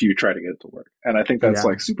if you try to get it to work. And I think that's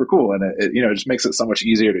like super cool. And it just makes it so much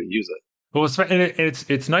easier to use it. Well, it's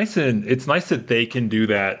nice, and it's nice that they can do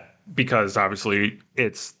that, because obviously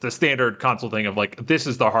it's the standard console thing of like, this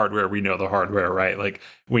is the hardware. We know the hardware, right? Like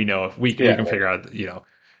we know if we can figure out,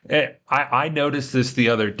 I noticed this the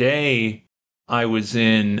other day. I was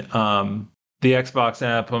in, the Xbox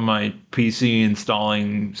app on my PC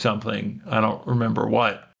installing something. I don't remember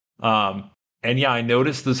what. And I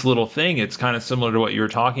noticed this little thing. It's kind of similar to what you were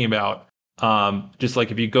talking about. Just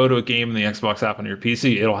like if you go to a game in the Xbox app on your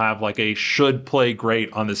PC, it'll have like a should play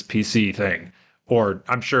great on this PC thing. Or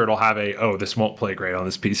I'm sure it'll have this won't play great on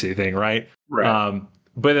this PC thing, right? Right.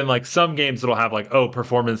 But then like some games it'll have like,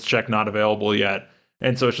 performance check not available yet.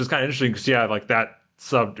 And so it's just kind of interesting because like that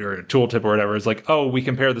sub or tooltip or whatever is like, we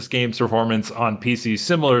compare this game's performance on PC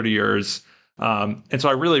similar to yours. And so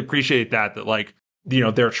I really appreciate that like,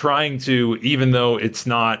 they're trying to, even though it's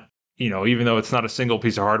not a single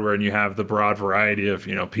piece of hardware and you have the broad variety of,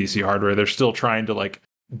 PC hardware, they're still trying to like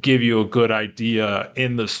give you a good idea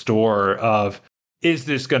in the store of, is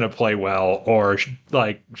this going to play well, or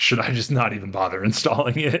should I just not even bother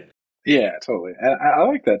installing it? Yeah, totally. And I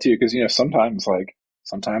like that too, because,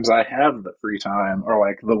 sometimes I have the free time or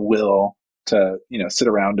like the will to, sit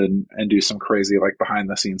around and do some crazy like behind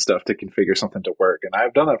the scenes stuff to configure something to work. And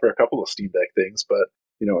I've done that for a couple of Steam Deck things, but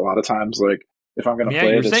a lot of times like if I'm going to play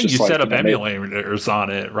you're it, it's saying just you like, set up emulators on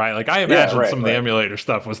it, right? Like I imagine some of the emulator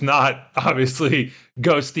stuff was not obviously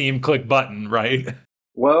go Steam, click button, right?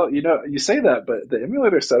 Well, you say that, but the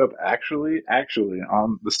emulator setup actually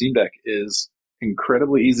on the Steam Deck is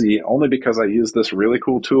incredibly easy, only because I use this really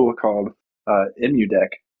cool tool called EmuDeck.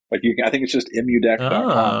 Like I think it's just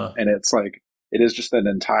emudeck.com, and it's like it is just an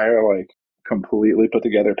entire like completely put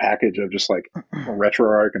together package of just like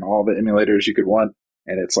RetroArch and all the emulators you could want,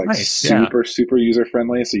 and it's like super user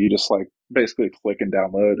friendly. So you just like basically click and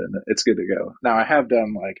download, and it's good to go. Now I have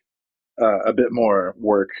done like a bit more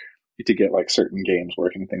work to get like certain games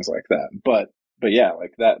working, things like that. But yeah,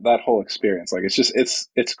 like that whole experience, like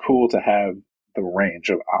it's cool to have the range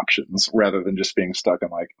of options rather than just being stuck in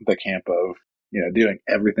like the camp of, doing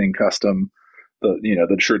everything custom,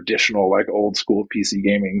 the traditional like old school PC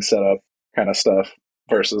gaming setup kind of stuff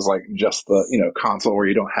versus like just the, console where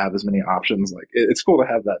you don't have as many options. Like it's cool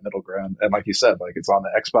to have that middle ground. And like you said, like it's on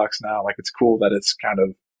the Xbox now, like it's cool that it's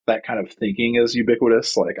that kind of thinking is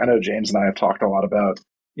ubiquitous. Like I know James and I have talked a lot about,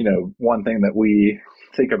 one thing that we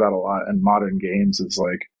think about a lot in modern games is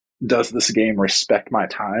like, does this game respect my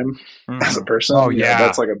time as a person? Oh yeah.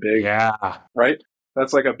 That's like a big, right?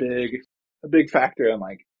 That's like a big factor in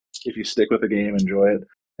like, if you stick with the game, enjoy it.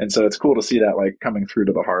 And so it's cool to see that like coming through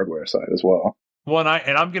to the hardware side as well. Well,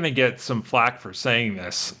 and I'm going to get some flack for saying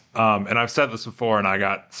this. And I've said this before and I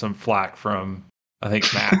got some flack from, I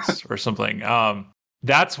think, Max or something.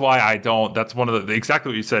 That's why that's one of the, exactly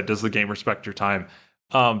what you said. Does the game respect your time?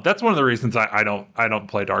 That's one of the reasons I don't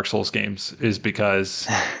play Dark Souls games, is because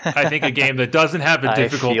I think a game that doesn't have a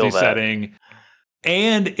difficulty setting,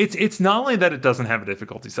 and it's not only that it doesn't have a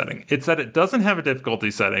difficulty setting, it's that it doesn't have a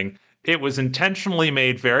difficulty setting. It was intentionally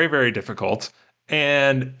made very, very difficult,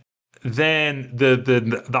 and then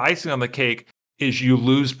the icing on the cake is you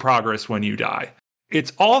lose progress when you die.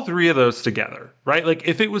 It's all three of those together, right? Like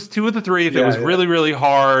if it was two of the three, if it was really, really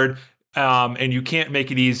hard, and you can't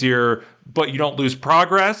make it easier, but you don't lose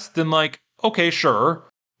progress, then like, okay, sure,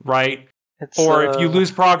 right? Or if you lose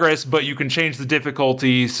progress, but you can change the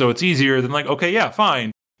difficulty so it's easier, then like, okay, yeah,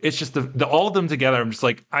 fine. It's just the all of them together. I'm just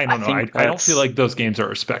like, I don't know. I don't feel like those games are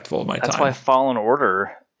respectful of my time. That's why Fallen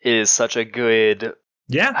Order is such a good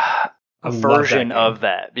version of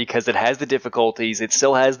that, because it has the difficulties, it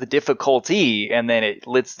still has the difficulty, and then it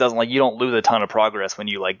doesn't like, you don't lose a ton of progress when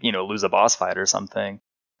you like, lose a boss fight or something.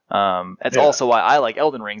 It's also why I like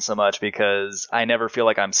Elden Ring so much, because I never feel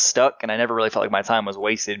like I'm stuck, and I never really felt like my time was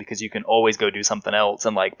wasted, because you can always go do something else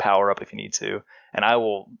and like power up if you need to. And I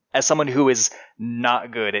will, as someone who is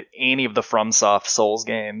not good at any of the FromSoft Souls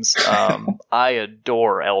games, I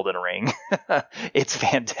adore Elden Ring. It's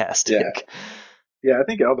fantastic. Yeah, I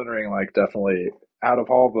think Elden Ring, like, definitely, out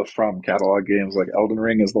of all the From catalog games, like, Elden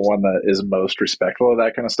Ring is the one that is most respectful of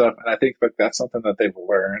that kind of stuff. And I think like that's something that they've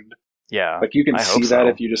learned. Yeah. Like, you can see that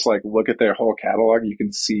if you just, like, look at their whole catalog, you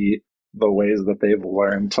can see the ways that they've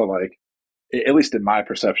learned to, like, at least in my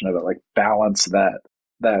perception of it, like, balance that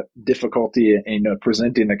difficulty and,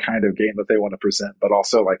 presenting the kind of game that they want to present, but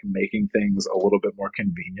also, like, making things a little bit more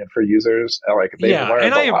convenient for users. Like, they've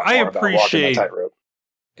learned a lot more about walking the tightrope.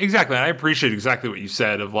 Exactly. And I appreciate exactly what you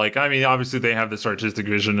said of like, I mean, obviously they have this artistic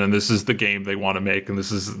vision and this is the game they want to make. And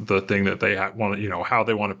this is the thing that they want to, how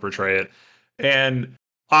they want to portray it. And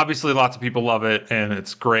obviously lots of people love it and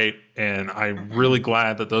it's great. And I'm really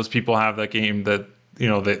glad that those people have that game that,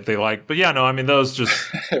 they like. But yeah, no, I mean, those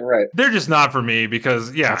just, right. They're just not for me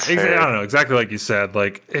because I don't know, exactly like you said,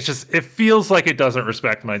 like, it feels like it doesn't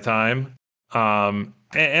respect my time. And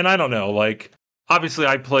I don't know, like, obviously,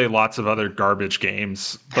 I play lots of other garbage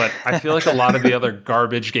games, but I feel like a lot of the other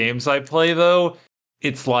garbage games I play, though,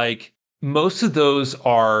 it's like most of those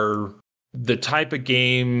are the type of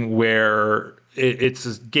game where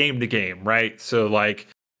it's game to game, right? So, like,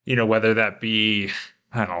 whether that be,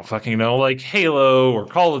 I don't fucking know, like Halo or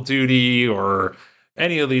Call of Duty or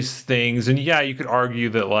any of these things. And yeah, you could argue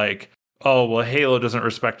that, like, oh, well, Halo doesn't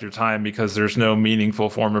respect your time because there's no meaningful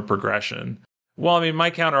form of progression. Well, I mean, my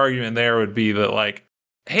counter argument there would be that, like,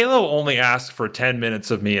 Halo only asks for 10 minutes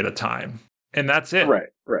of me at a time. And that's it. Right.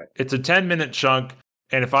 It's a 10-minute chunk.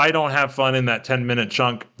 And if I don't have fun in that 10-minute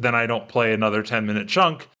chunk, then I don't play another 10-minute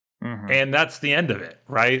chunk. Mm-hmm. And that's the end of it,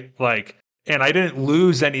 right? Like, and I didn't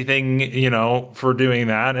lose anything, for doing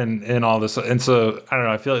that and all this. And so, I don't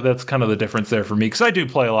know, I feel like that's kind of the difference there for me. Because I do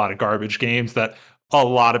play a lot of garbage games that a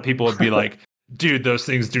lot of people would be like, dude, those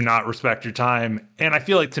things do not respect your time. And I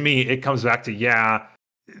feel like, to me, it comes back to,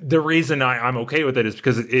 the reason I'm okay with it is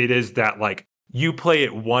because it is that, like, you play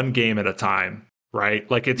it one game at a time, right?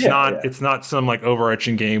 Like it's not some like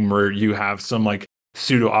overarching game where you have some like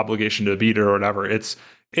pseudo obligation to beat it or whatever. It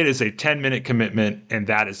is a 10-minute commitment and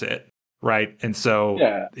that is it, right? And so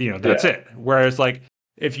that's it. Whereas like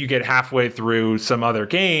if you get halfway through some other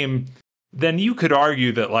game, then you could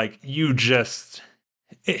argue that like you just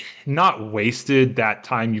not wasted that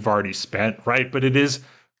time you've already spent, right? But it is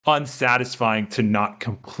unsatisfying to not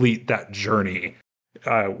complete that journey,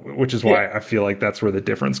 which is why I feel like that's where the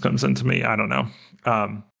difference comes into me. I don't know.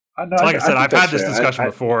 Like I said, I've had this discussion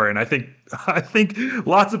before, and I think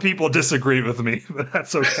lots of people disagree with me, but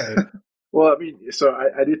that's okay. Well, I mean, so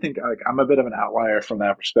I do think like I'm a bit of an outlier from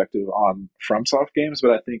that perspective on FromSoft games,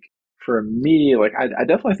 but I think for me, like I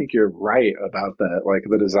definitely think you're right about that, like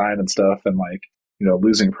the design and stuff, and like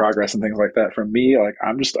losing progress and things like that. For me, like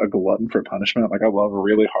I'm just a glutton for punishment. Like I love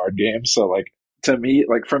really hard games, so like to me,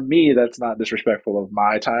 like for me, that's not disrespectful of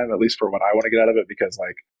my time, at least for what I want to get out of it, because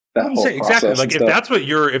like that whole exactly like if that's what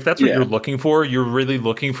you're looking for, you're really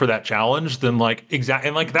looking for that challenge, then like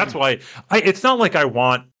and like that's why it's not like I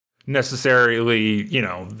want necessarily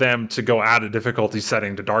them to go add a difficulty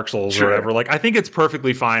setting to Dark Souls or whatever. Like I think it's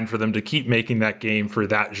perfectly fine for them to keep making that game for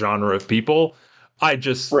that genre of people. I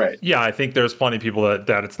just I think there's plenty of people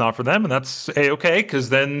that it's not for them, and that's okay, because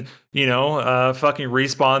then fucking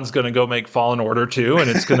Respawn's gonna go make Fallen Order 2 and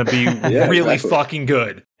it's gonna be really fucking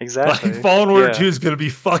good. Exactly. Like Fallen Order 2 is gonna be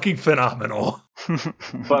fucking phenomenal.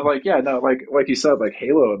 But like like you said, like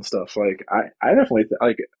Halo and stuff, like I definitely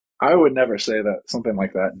like I would never say that something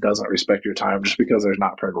like that doesn't respect your time just because there's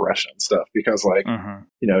not progression stuff, because like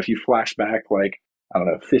if you flash back like I don't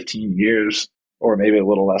know 15 years or maybe a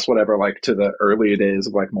little less, whatever, like to the early days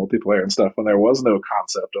of like multiplayer and stuff, when there was no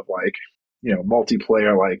concept of like,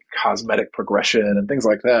 multiplayer, like cosmetic progression and things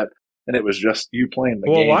like that. And it was just you playing the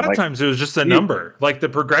game. Well, a lot of times it was just a number. Like the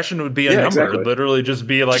progression would be a number. Exactly. It would literally just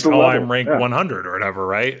be like, I'm ranked 100 or whatever,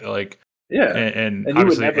 right? Like, and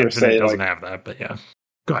obviously Infinite doesn't have that, but yeah.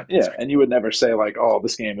 Go ahead. Yeah, and you would never say like, oh,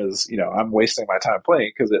 this game is, I'm wasting my time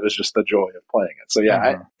playing, because it was just the joy of playing it. So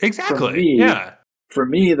exactly. For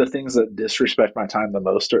me, the things that disrespect my time the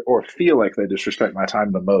most, or feel like they disrespect my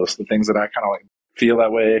time the most, the things that I kind of like feel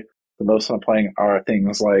that way the most when I'm playing are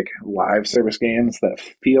things like live service games that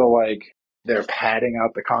feel like they're padding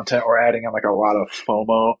out the content or adding in like a lot of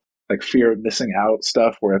FOMO, like fear of missing out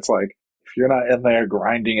stuff, where it's like, if you're not in there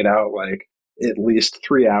grinding it out like at least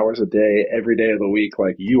 3 hours a day, every day of the week,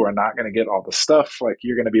 like you are not going to get all the stuff. Like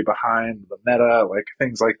you're going to be behind the meta, like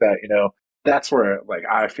things like that. That's where like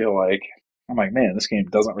I feel like I'm like, man, this game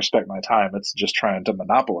doesn't respect my time. It's just trying to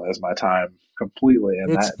monopolize my time completely,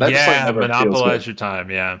 and that just like never monopolize your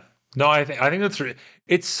time. Yeah, no, I think that's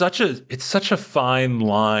it's such a fine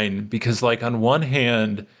line, because like on one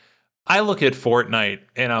hand, I look at Fortnite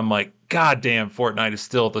and I'm like, God damn, Fortnite is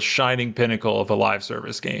still the shining pinnacle of a live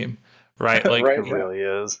service game, right? Like it really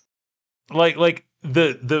is. Like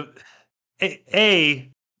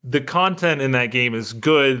the content in that game is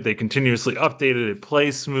good. They continuously update it. It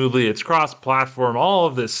plays smoothly. It's cross-platform. All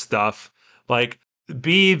of this stuff. Like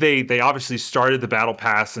B, they obviously started the Battle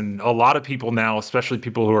Pass, and a lot of people now, especially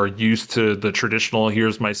people who are used to the traditional,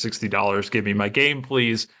 here's my $60, give me my game,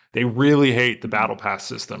 please. They really hate the Battle Pass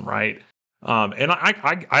system, right? And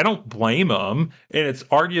I don't blame them. And it's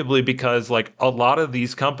arguably because like a lot of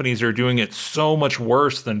these companies are doing it so much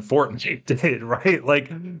worse than Fortnite did, right? Like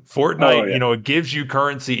Fortnite, it gives you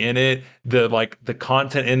currency in it. The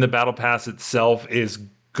content in the Battle Pass itself is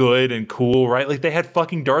good and cool, right? Like they had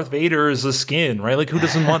fucking Darth Vader as a skin, right? Like who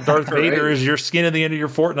doesn't want Darth Vader as your skin at the end of your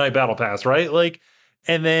Fortnite Battle Pass, right? Like,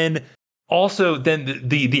 and then also then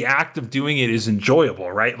the act of doing it is enjoyable,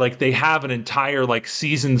 right? Like they have an entire like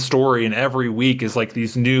season story, and every week is like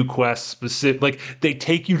these new quests specific, like they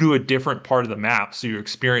take you to a different part of the map so you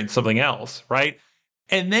experience something else, right?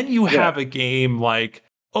 And then you have a game like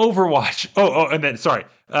Overwatch.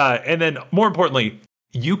 And then more importantly,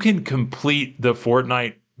 you can complete the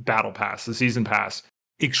Fortnite Battle Pass, the season pass,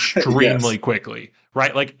 extremely quickly,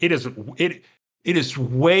 right? Like it is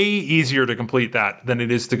way easier to complete that than it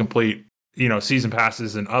is to complete season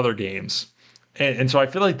passes in other games. And so I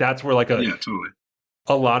feel like that's where like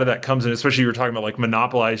a lot of that comes in, especially you're talking about like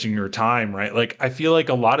monopolizing your time, right? Like I feel like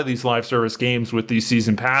a lot of these live service games with these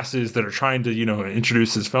season passes that are trying to,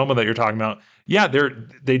 introduce this FOMO that you're talking about. Yeah,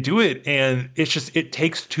 they do it, and it's just, it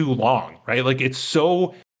takes too long, right? Like it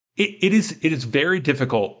is very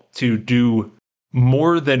difficult to do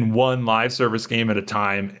more than one live service game at a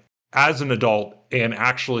time as an adult and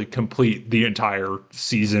actually complete the entire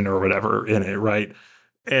season or whatever in it, right?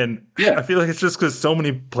 And I feel like it's just because so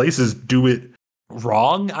many places do it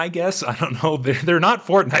wrong, I guess. I don't know. They're not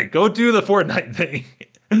Fortnite. Go do the Fortnite thing.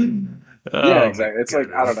 Yeah, exactly. It's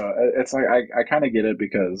like, I don't know. It's like, I kind of get it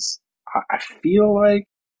because I feel like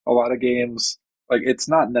a lot of games, like, it's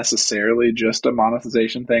not necessarily just a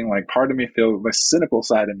monetization thing. Like, part of me feels, the cynical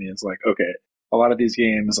side of me is like, okay, a lot of these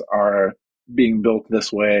games are being built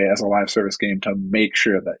this way as a live service game to make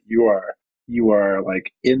sure that you are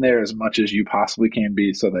like in there as much as you possibly can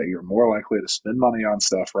be so that you're more likely to spend money on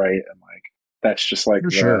stuff, right? And like, that's just like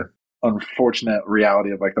the unfortunate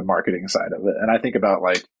reality of like the marketing side of it. And I think about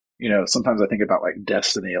like, sometimes I think about like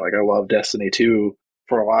Destiny. Like I love Destiny 2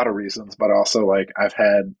 for a lot of reasons, but also like I've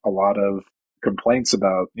had a lot of complaints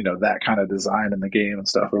about, that kind of design in the game and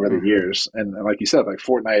stuff over the years. And like you said, like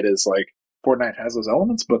Fortnite has those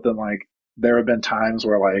elements, but then like there have been times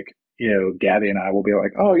where like, Gabby and I will be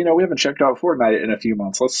like, oh, we haven't checked out Fortnite in a few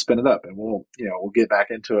months. Let's spin it up and we'll get back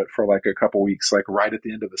into it for like a couple weeks, like right at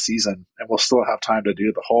the end of the season. And we'll still have time to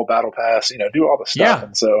do the whole battle pass, do all the stuff. Yeah,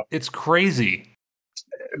 and so it's crazy.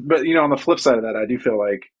 But, on the flip side of that, I do feel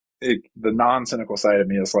like the non-cynical side of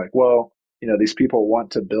me is like, well, these people want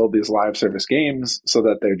to build these live service games so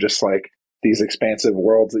that they're just like these expansive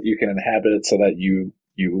worlds that you can inhabit so that you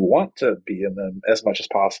want to be in them as much as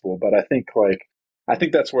possible. But I think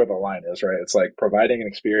that's where the line is, right? It's like providing an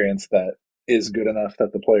experience that is good enough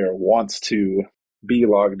that the player wants to be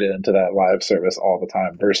logged into that live service all the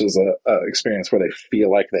time versus a experience where they feel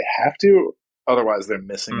like they have to. Otherwise, they're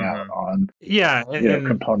missing out on and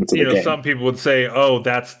components of the game. Some people would say, "Oh,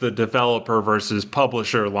 that's the developer versus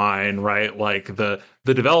publisher line, right? Like the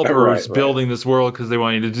developer is building this world because they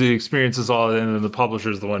want you to do experiences all, and then the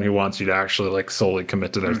publisher is the one who wants you to actually like solely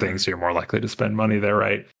commit to their thing, so you're more likely to spend money there,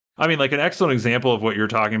 right?" I mean, like an excellent example of what you're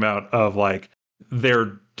talking about of like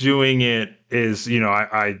they're doing it is,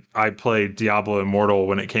 I played Diablo Immortal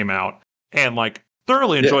when it came out and like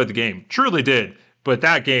thoroughly enjoyed the game, truly did. But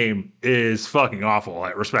that game is fucking awful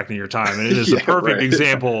at respecting your time. And it is a perfect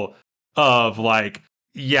example of like,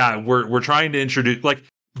 we're trying to introduce like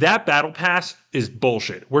that battle pass is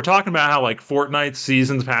bullshit. We're talking about how like Fortnite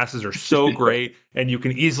seasons passes are so great and you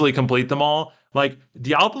can easily complete them all. Like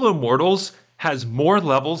Diablo Immortals has more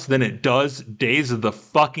levels than it does days of the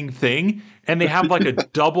fucking thing. And they have like a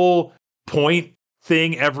double point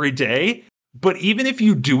thing every day. But even if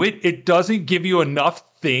you do it, it doesn't give you enough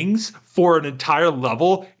things for an entire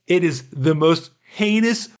level. It is the most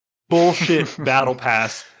heinous bullshit battle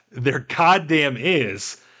pass there goddamn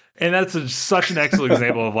is. And that's such an excellent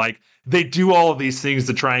example of like, they do all of these things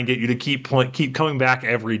to try and get you to keep coming back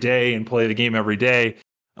every day and play the game every day.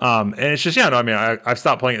 And it's just, I've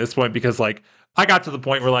stopped playing at this point because like, I got to the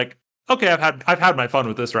point where like, okay, I've had my fun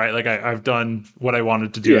with this, right? Like I've done what I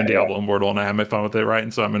wanted to do in Diablo Immortal and I had my fun with it, right?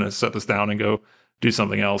 And so I'm going to set this down and go do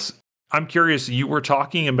something else. I'm curious, you were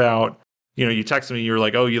talking about, you texted me, you were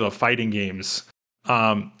like, oh, you love fighting games.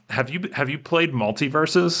 Have you played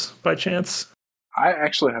MultiVersus by chance? I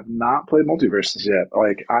actually have not played MultiVersus yet.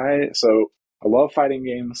 Like I love fighting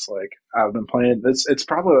games. Like I've been playing, it's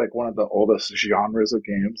probably like one of the oldest genres of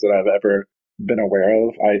games that I've ever been aware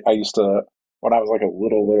of. I used to, when I was like a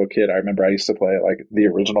little kid, I remember I used to play like the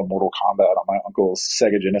original Mortal Kombat on my uncle's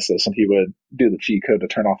Sega Genesis, and he would do the cheat code to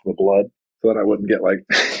turn off the blood so that I wouldn't get like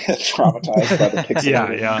traumatized by the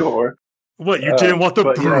pixelated gore. What, you didn't want the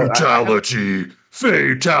brutality,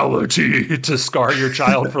 fatality to scar your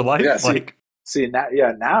child for life? Now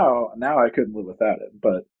I couldn't live without it.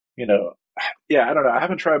 But I don't know. I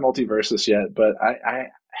haven't tried MultiVersus yet, but I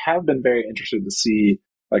have been very interested to see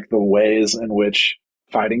like the ways in which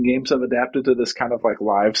fighting games have adapted to this kind of like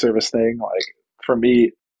live service thing. Like for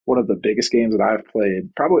me, one of the biggest games that I've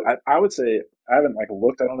played, probably I would say I haven't like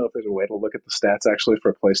looked. I don't know if there's a way to look at the stats actually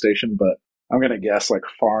for PlayStation, but I'm gonna guess like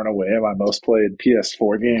far and away my most played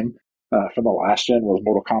PS4 game from the last gen was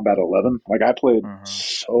Mortal Kombat 11. Like I played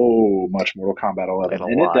so much Mortal Kombat 11,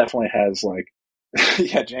 and it definitely has like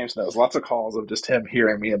James knows lots of calls of just him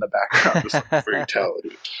hearing me in the background, just like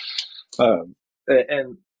fatality.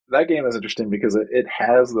 And that game is interesting because it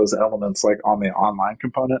has those elements like on the online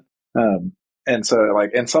component. And so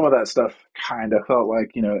like, and some of that stuff kind of felt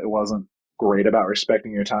like, it wasn't great about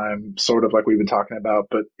respecting your time, sort of like we've been talking about,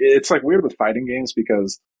 but it's like weird with fighting games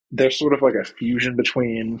because they're sort of like a fusion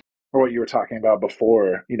between, or what you were talking about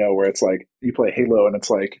before, where it's like you play Halo and it's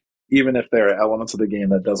like, even if there are elements of the game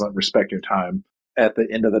that doesn't respect your time, at the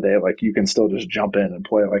end of the day, like you can still just jump in and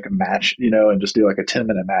play like a match, and just do like a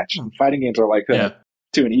 10-minute match. And fighting games are like that.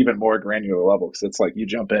 To an even more granular level because it's like you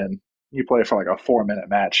jump in, you play for like a 4-minute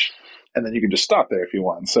match, and then you can just stop there if you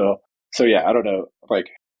want. So I don't know. Like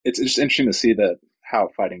it's just interesting to see that how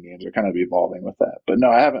fighting games are kind of evolving with that. But no,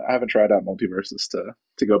 I haven't tried out MultiVersus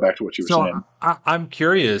to go back to what you were saying. I'm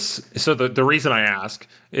curious. So the reason I ask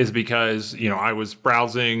is because, I was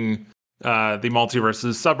browsing the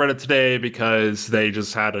MultiVersus subreddit today because they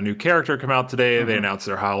just had a new character come out today. Mm-hmm. They announced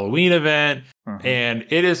their Halloween event. Mm-hmm. And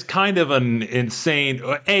it is kind of an insane,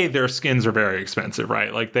 their skins are very expensive,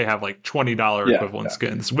 right? Like they have like $20 equivalent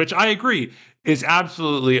skins, which I agree is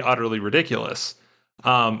absolutely, utterly ridiculous.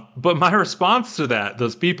 But my response to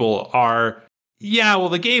those people are, yeah, well,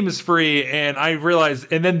 the game is free. And I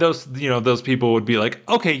realized, and then those people would be like,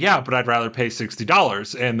 okay, yeah, but I'd rather pay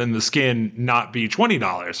 $60 and then the skin not be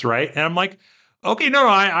 $20, right? And I'm like, okay, no,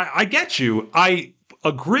 I get you. I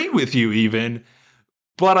agree with you even.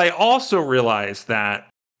 But I also realized that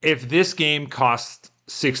if this game cost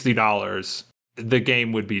 $60, the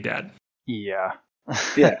game would be dead. Yeah.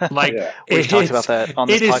 Yeah. Like we talked about that on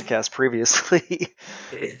this podcast previously.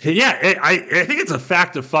 I think it's a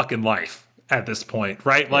fact of fucking life at this point,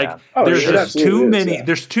 right? Like there's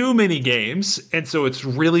too many games, and so it's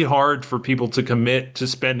really hard for people to commit to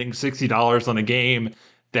spending $60 on a game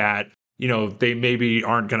that they maybe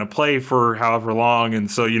aren't going to play for however long.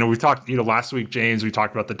 And so, we talked, last week, James, we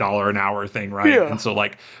talked about the $1 an hour thing, right? Yeah. And so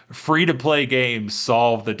like free to play games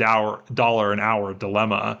solve the $1 an hour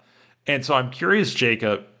dilemma. And so I'm curious,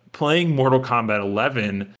 Jacob, playing Mortal Kombat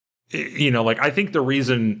 11, I think the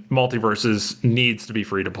reason MultiVersus needs to be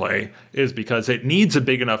free to play is because it needs a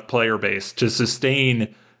big enough player base to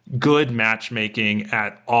sustain good matchmaking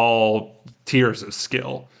at all tiers of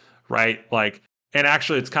skill, right? Like, and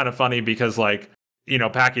actually, it's kind of funny because, Packy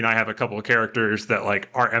and I have a couple of characters that,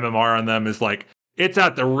 our MMR on them is, it's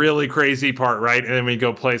at the really crazy part, right? And then we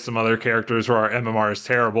go play some other characters where our MMR is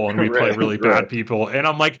terrible and we play really bad people. And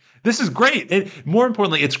I'm like, this is great. And more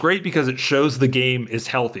importantly, it's great because it shows the game is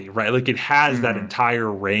healthy, right? Like, it has that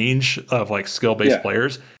entire range of, skill-based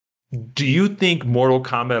players. Do you think Mortal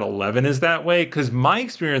Kombat 11 is that way? Because my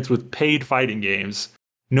experience with paid fighting games,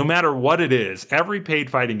 no matter what it is, every paid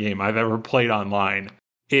fighting game I've ever played online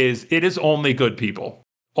it is only good people.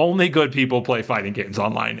 Only good people play fighting games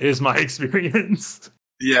online is my experience.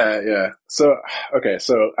 Yeah. So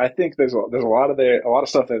I think there's a lot of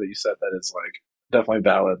stuff there that you said that is definitely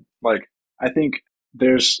valid. I think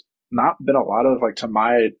there's not been a lot of to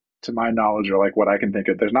my knowledge or what I can think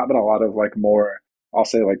of, there's not been a lot of more, I'll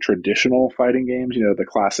say traditional fighting games, the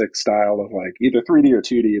classic style of either 3D or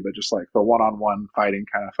 2D, but just the one-on-one fighting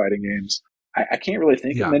kind of fighting games. I can't really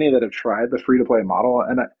think of many that have tried the free-to-play model.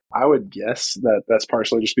 And I would guess that that's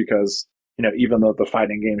partially just because, even though the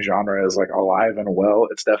fighting game genre is alive and well,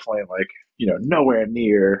 it's definitely nowhere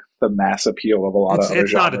near the mass appeal of a lot of other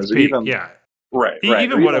genres. Not its peak, Right.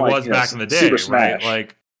 Even what it was back in the day, Super Smash,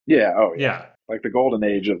 right? Like the golden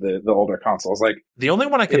age of the older consoles. The only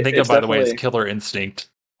one I can think of, by the way, is Killer Instinct.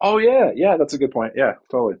 Oh yeah, that's a good point. Yeah,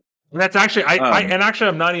 totally. That's actually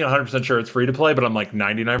I'm not even 100% sure it's free to play, but I'm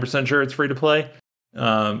 99% sure it's free to play.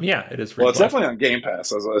 It is free. Well, it's definitely on Game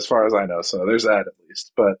Pass as far as I know, so there's that at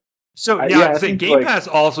least. But I think Game Pass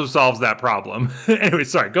also solves that problem. Anyway,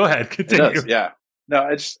 sorry, go ahead, continue. It does, yeah. No,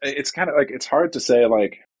 it's kind of it's hard to say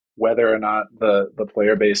whether or not the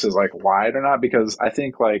player base is wide or not, because I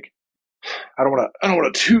think I don't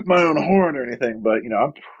want to toot my own horn or anything, but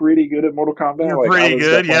I'm pretty good at Mortal Kombat. You're pretty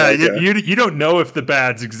good, yeah. You don't know if the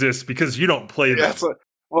bads exist because you don't play them. So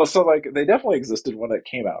they definitely existed when it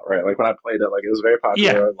came out, right? When I played it, it was very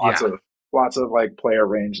popular. Lots of player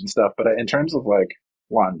range and stuff. But in terms of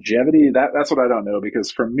longevity, that's what I don't know,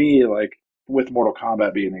 because for me, with Mortal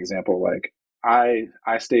Kombat being an example, I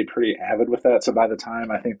stayed pretty avid with that. So by the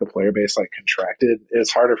time I think the player base contracted,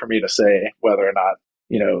 it's harder for me to say whether or not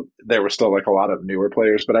there were still a lot of newer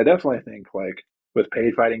players. But I definitely think with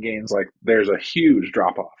paid fighting games, there's a huge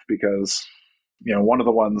drop off, because one of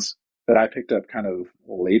the ones that I picked up kind of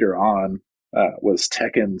later on was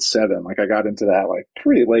Tekken 7. I got into that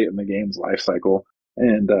pretty late in the game's life cycle,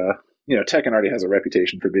 and Tekken already has a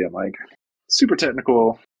reputation for being super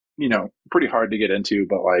technical, pretty hard to get into.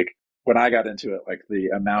 But when I got into it, the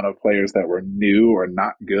amount of players that were new or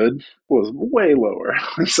not good was way lower.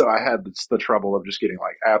 So I had the trouble of just getting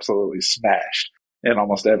absolutely smashed in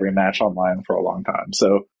almost every match online for a long time.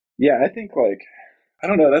 So yeah, I think I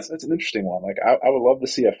don't know, that's an interesting one. I would love to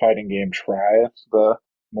see a fighting game try the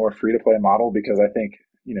more free to play model, because I think,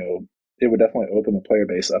 it would definitely open the player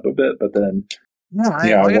base up a bit, but then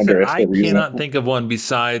I wonder if I cannot think of one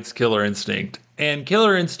besides Killer Instinct. And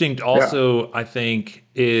Killer Instinct also, I think,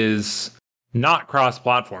 is not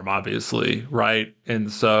cross-platform, obviously, right?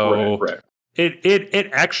 And so it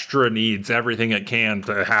extra needs everything it can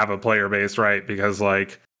to have a player base, right? Because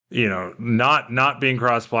not being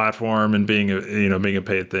cross-platform and being a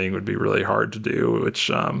paid thing would be really hard to do. Which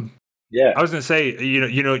yeah, I was gonna say,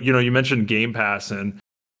 you mentioned Game Pass, and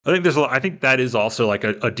I think that is also like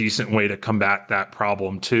a decent way to combat that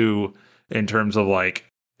problem too, in terms of like,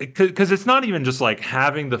 because it's not even just like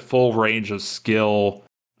having the full range of skill,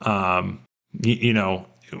 when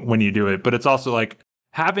you do it, but it's also like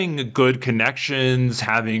having good connections,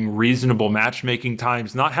 having reasonable matchmaking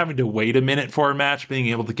times, not having to wait a minute for a match, being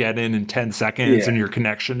able to get in 10 seconds and your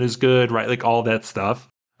connection is good, right? Like all that stuff.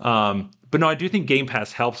 But no, I do think Game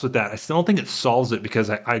Pass helps with that. I still don't think it solves it, because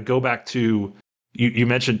I go back to, you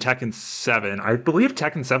mentioned Tekken 7. I believe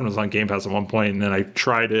Tekken 7 was on Game Pass at one point, and then I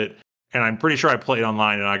tried it, and I'm pretty sure I played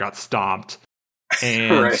online and I got stomped.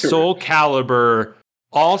 And Soul Calibur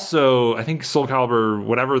also, I think Soul Calibur,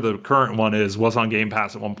 whatever the current one is, was on Game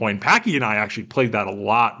Pass at one point. Packy and I actually played that a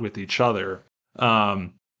lot with each other.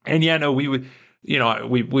 And yeah, no, we would,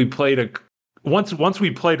 we played once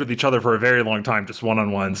we played with each other for a very long time, just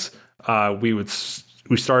one-on-ones.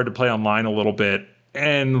 We started to play online a little bit,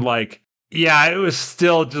 and like, yeah, it was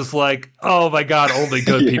still just like, oh my god, only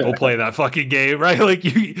good people play that fucking game, right? Like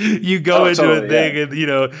you go into a thing and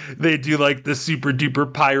they do like the super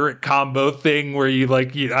duper pirate combo thing where you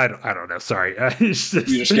like I don't know, sorry, you just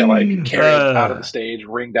get like carried out of the stage,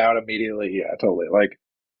 ringed out immediately. Yeah, totally. Like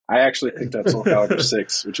I actually picked up Soul Calibur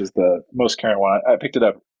 6, which is the most current one. I picked it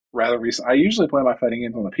up rather recent. I usually play my fighting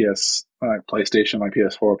games on the PlayStation, like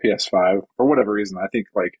PS4, PS5 for whatever reason. I think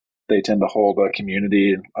like they tend to hold a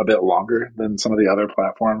community a bit longer than some of the other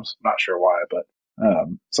platforms. Not sure why, but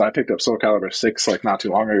so I picked up Soul Calibur 6 like not too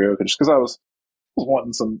long ago, just because I was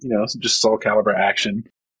wanting some, just Soul Calibur action.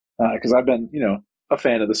 Because I've been, a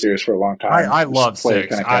fan of the series for a long time. I love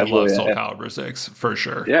 6. I love Soul Calibur 6 for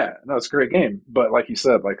sure. Yeah, no, it's a great game. But like you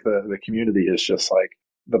said, like the community is just like,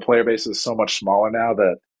 the player base is so much smaller now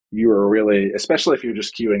that you are really, especially if you're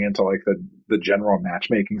just queuing into like the general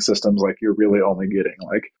matchmaking systems, like you're really only getting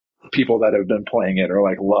like people that have been playing it or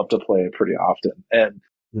like love to play it pretty often. And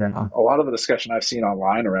a lot of the discussion I've seen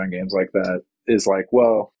online around games like that is like,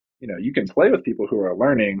 well, you can play with people who are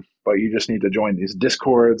learning, but you just need to join these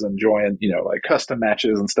Discords and join, like custom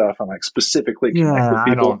matches and stuff, and like specifically connect with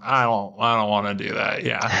people. I don't want to do that.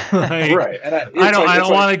 Yeah, like, right. And I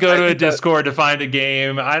don't want to go to a Discord to find a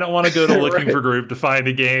game. I don't want to go to looking for group to find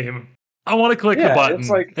a game. I want to click the button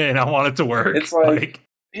and I want it to work. It's like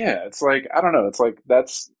yeah, it's like, I don't know. It's like,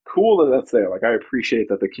 that's cool that that's there. Like, I appreciate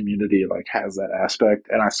that the community like has that aspect.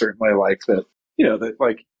 And I certainly like that, that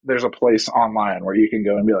like there's a place online where you can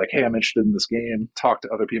go and be like, hey, I'm interested in this game, talk to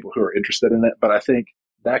other people who are interested in it. But I think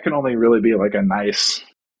that can only really be like a nice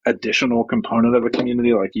additional component of a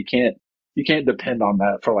community. Like you can't depend on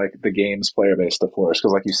that for like the game's player base to flourish.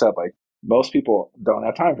 Cause like you said, like most people don't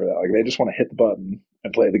have time for that. Like they just want to hit the button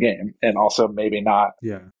and play the game, and also maybe not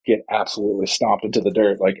get absolutely stomped into the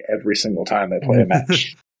dirt like every single time they play a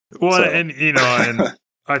match. Well, and and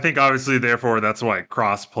I think obviously, therefore, that's why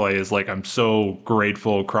crossplay is like, I'm so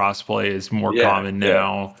grateful crossplay is more common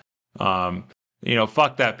now.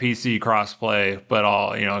 Fuck that PC crossplay, but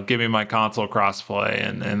I'll give me my console crossplay,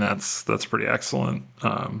 and that's pretty excellent.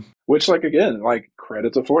 Which, like, again, like,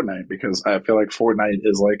 credit to Fortnite, because I feel like Fortnite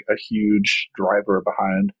is like a huge driver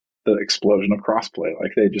behind the explosion of crossplay.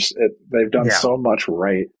 Like they've done so much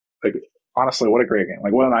right. Like honestly, what a great game!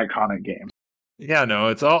 Like what an iconic game. Yeah, no,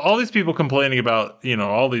 it's all these people complaining about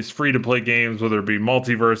all these free to play games, whether it be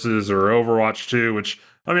Multiverses or Overwatch 2, which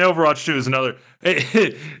I mean Overwatch 2 is another.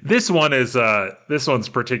 This one's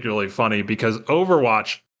particularly funny because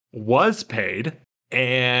Overwatch was paid,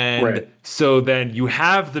 and so then you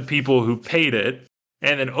have the people who paid it.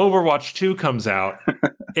 And then Overwatch 2 comes out,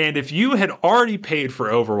 and if you had already paid for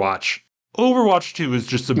Overwatch 2 is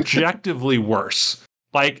just objectively worse.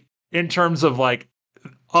 Like in terms of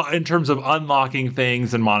unlocking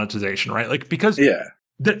things and monetization, right? Like because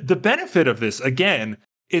the benefit of this again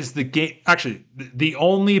is the game. Actually, the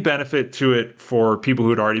only benefit to it for people who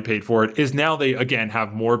had already paid for it is now they again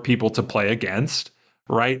have more people to play against.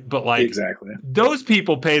 Right. But like exactly, those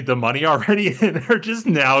people paid the money already and they're just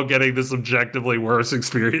now getting this objectively worse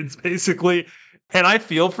experience, basically. And I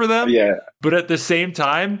feel for them. Yeah. But at the same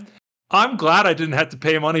time, I'm glad I didn't have to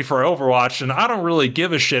pay money for Overwatch. And I don't really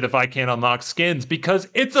give a shit if I can't unlock skins because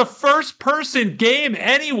it's a first person game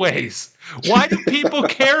anyways. Why do people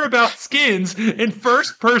care about skins in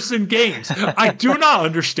first-person games? I do not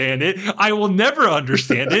understand it. I will never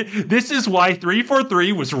understand it. This is why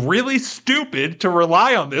 343 was really stupid to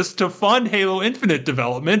rely on this to fund Halo Infinite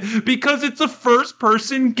development, because it's a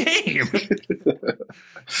first-person game.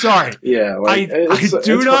 Sorry. Yeah, like, I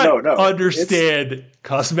do not understand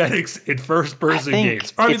cosmetics in first-person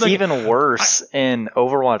games. It's even worse in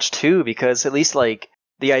Overwatch 2, because at least like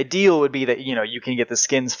the ideal would be that, you know, you can get the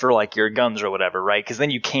skins for like your guns or whatever, right? Because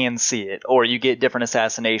then you can see it, or you get different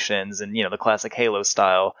assassinations and, you know, the classic Halo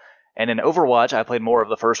style. And in Overwatch, I played more of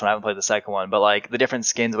the first one. I haven't played the second one, but like the different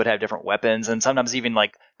skins would have different weapons and sometimes even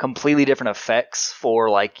like completely different effects for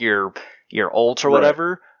like your ult or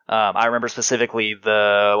whatever. I remember specifically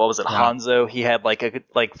Hanzo. He had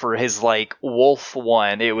like for his like wolf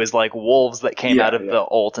one, it was like wolves that came out of the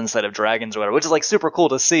ult instead of dragons or whatever, which is like super cool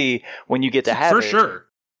to see when you get to have it. For sure.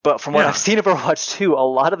 But from what I've seen of Overwatch 2, a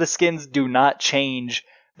lot of the skins do not change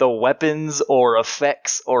the weapons or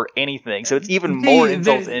effects or anything. So it's even more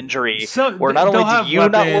insult to injury. Where not only do you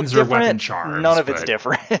not look different, charms, none of it's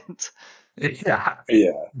different. Yeah.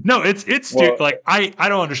 No, it's like I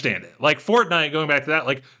don't understand it. Like Fortnite, going back to that,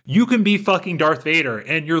 like you can be fucking Darth Vader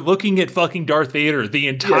and you're looking at fucking Darth Vader the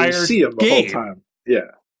entire you see him the game. whole time. Yeah.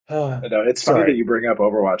 No, it's funny that you bring up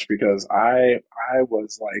Overwatch, because I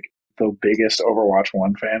was like the biggest Overwatch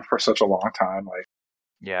 1 fan for such a long time. Like,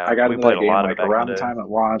 I got into that game like around the time it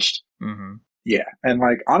launched. Mm-hmm. Yeah, and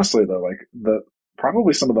like honestly though, like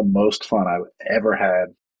probably some of the most fun I've ever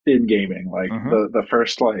had in gaming. Like the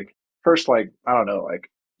first I don't know, like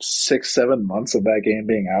 6-7 months of that game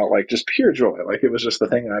being out, like just pure joy. Like it was just the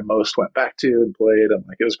thing I most went back to and played, and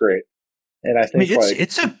like it was great. And I think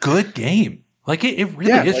it's a good game. Like it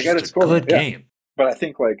really is like just a good game. But I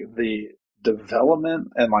think like the development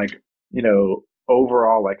and like, you know,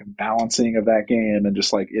 overall like balancing of that game and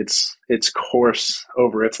just like its course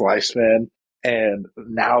over its lifespan, and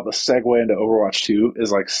now the segue into Overwatch 2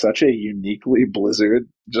 is like such a uniquely Blizzard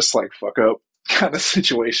just like fuck up kind of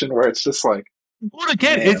situation where it's just like, well,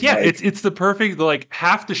 again, it's the perfect, like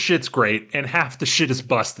half the shit's great and half the shit is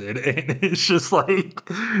busted, and it's just like,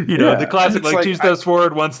 you know, the classic like 2 steps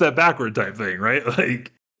forward, 1 step backward type thing, right?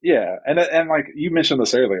 Like, yeah, and like you mentioned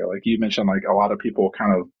this earlier, like you mentioned like a lot of people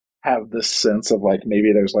kind of have this sense of like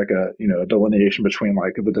maybe there's like a, you know, a delineation between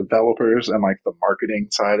like the developers and like the marketing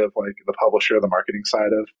side of like the publisher, the marketing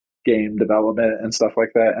side of game development and stuff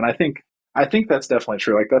like that. And I think that's definitely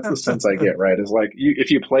true. Like that's the sense I get, right? Is like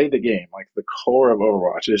if you play the game, like the core of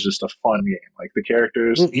Overwatch is just a fun game. Like the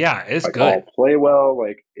characters, it's like, good. all play well.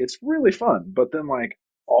 Like it's really fun. But then like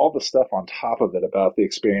all the stuff on top of it about the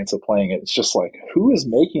experience of playing it, it's just like, who is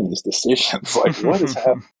making these decisions? Like what is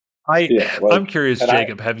happening? I'm curious,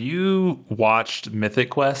 Jacob. Have you watched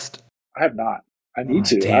Mythic Quest? I have not. I need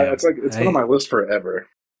to. It's been on my list forever.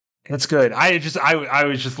 It's good. I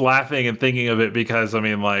was just laughing and thinking of it because I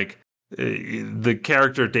mean, like the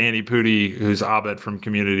character Danny Pudi, who's Abed from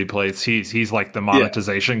Community plays, he's like the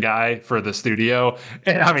monetization guy for the studio.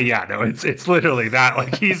 And I mean, it's literally that.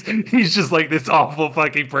 Like he's just like this awful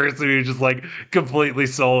fucking person who's just like completely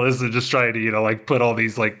soulless and just trying to, you know, like put all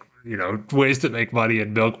these like, you know, ways to make money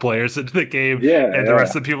and milk players into the game. And the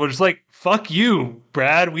rest of the people are just like, fuck you,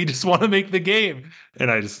 Brad. We just want to make the game.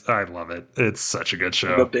 And I love it. It's such a good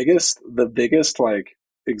show. The biggest like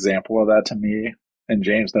example of that to me, and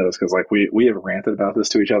James knows because like we have ranted about this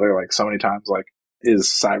to each other like so many times, like is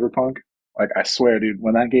Cyberpunk. Like I swear, dude,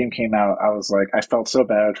 when that game came out, I was like, I felt so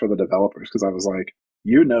bad for the developers because I was like,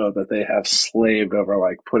 you know that they have slaved over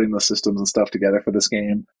like putting the systems and stuff together for this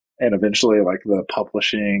game. And eventually, like, the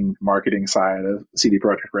publishing, marketing side of CD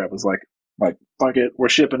Projekt Red was like, fuck it, we're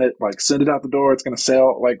shipping it, like, send it out the door, it's going to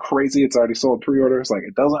sell like crazy, it's already sold pre-orders, like,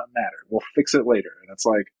 it doesn't matter, we'll fix it later. And it's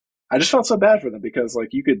like, I just felt so bad for them because, like,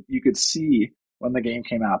 you could see when the game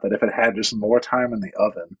came out that if it had just more time in the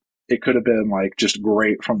oven, it could have been, like, just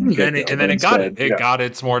great from the get-go. And then it got it. It got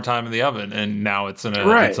its more time in the oven, and now it's in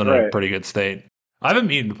a pretty good state. I haven't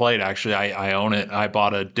meaning to play it, actually. I own it. I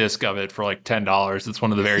bought a disc of it for like $10. It's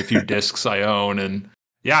one of the very few discs I own. And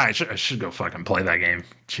yeah, I should go fucking play that game.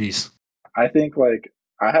 Jeez. I think like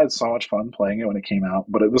I had so much fun playing it when it came out,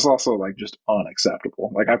 but it was also like just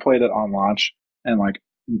unacceptable. Like I played it on launch, and like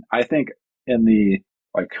I think in the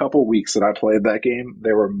like couple weeks that I played that game,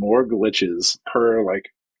 there were more glitches per like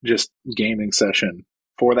just gaming session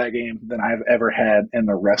for that game than I've ever had in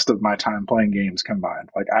the rest of my time playing games combined.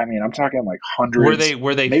 Like, I mean, I'm talking like hundreds.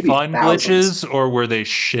 Were they fun thousands. Glitches or were they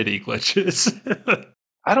shitty glitches?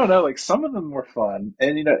 I don't know. Like some of them were fun,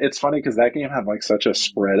 and you know, it's funny because that game had like such a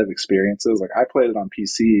spread of experiences. Like I played it on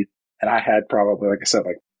PC, and I had probably, like I said,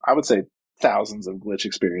 like I would say thousands of glitch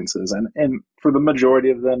experiences, and for the majority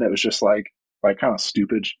of them, it was just like kind of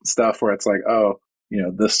stupid stuff where it's like, oh,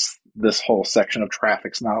 this whole section of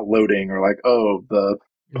traffic's not loading, or like, oh, the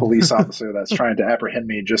police officer that's trying to apprehend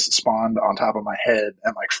me just spawned on top of my head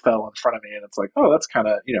and like fell in front of me, and it's like, oh, that's kind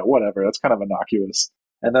of, whatever, that's kind of innocuous.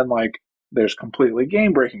 And then like there's completely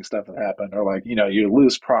game breaking stuff that happened, or like, you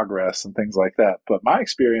lose progress and things like that. But my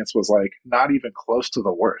experience was like not even close to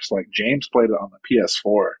the worst. Like James played it on the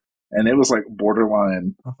PS4 and it was like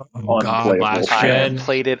borderline unplayable. I have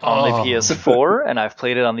played it on the PS4 and I've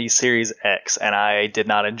played it on the Series X, and I did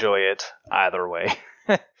not enjoy it either way.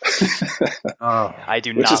 I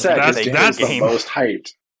do not think it's a good game. The most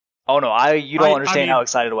hyped. Oh no, you don't understand how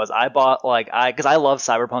excited it was. I bought because I love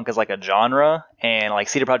Cyberpunk as like a genre, and like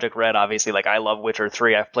CD Projekt Red, obviously, like I love Witcher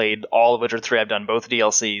 3. I've played all of Witcher 3. I've done both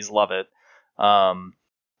DLCs, love it.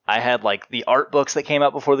 I had like the art books that came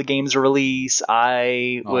out before the game's release.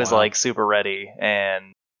 I was like super ready,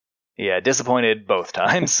 and yeah, disappointed both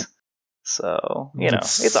times. So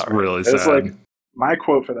it's all right. Really sad. It's like my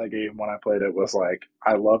quote for that game when I played it was like,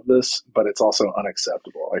 "I love this, but it's also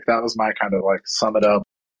unacceptable." Like that was my kind of like sum it up.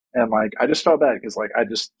 And like I just felt bad because like I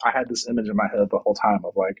had this image in my head the whole time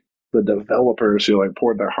of like the developers who like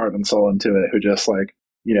poured their heart and soul into it, who just like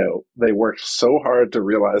they worked so hard to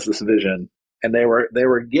realize this vision, and they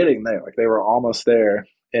were getting there, like they were almost there,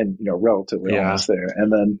 and relatively almost there,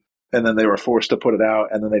 and then they were forced to put it out,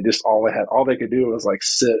 and then they just all they could do was like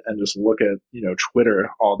sit and just look at Twitter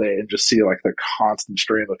all day and just see like the constant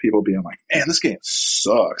stream of people being like, man, this game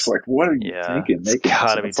sucks, like what are you thinking? It's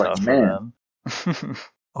gotta be tough for them.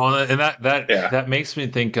 And that makes me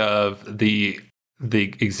think of the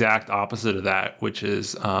exact opposite of that, which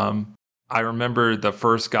is I remember the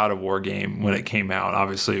first God of War game when it came out.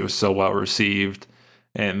 Obviously, it was so well received,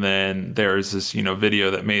 and then there's this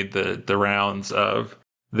video that made the rounds of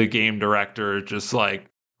the game director just like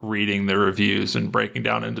reading the reviews and breaking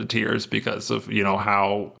down into tears because of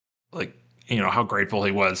how like how grateful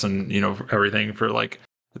he was, and everything for like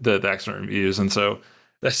the excellent reviews. And so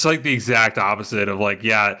that's like the exact opposite of like,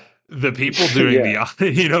 the people doing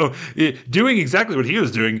doing exactly what he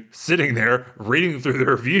was doing, sitting there reading through the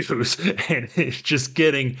reviews, and it's just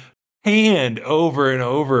getting panned over and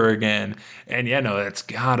over again. And that's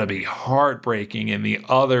gotta be heartbreaking in the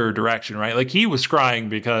other direction, right? Like he was crying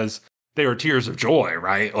because they were tears of joy,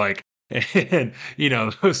 right? Like, and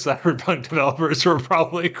those Cyberpunk developers were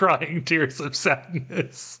probably crying tears of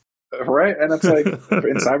sadness. Right. And it's like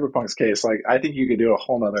in Cyberpunk's case, like I think you could do a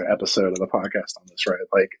whole nother episode of the podcast on this, right?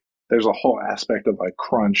 Like there's a whole aspect of like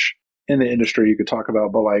crunch in the industry you could talk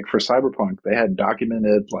about, but like for Cyberpunk, they had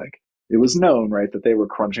documented, like it was known, right, that they were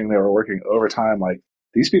crunching, they were working overtime. Like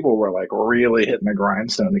these people were like really hitting the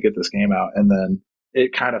grindstone to get this game out. And then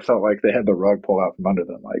it kind of felt like they had the rug pulled out from under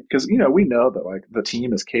them. Like, cause we know that like the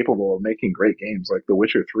team is capable of making great games. Like The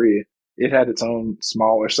Witcher 3, it had its own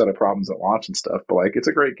smaller set of problems at launch and stuff, but like it's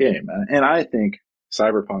a great game. And I think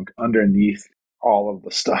Cyberpunk, underneath all of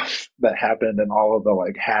the stuff that happened and all of the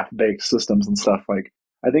like half-baked systems and stuff, like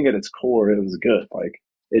I think at its core it was good. Like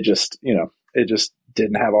it just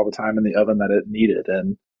didn't have all the time in the oven that it needed.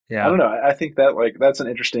 And I don't know, I think that like that's an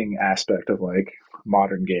interesting aspect of like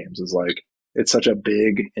modern games, is like it's such a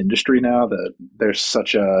big industry now that there's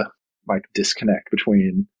such a like disconnect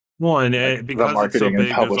between and because it's so big,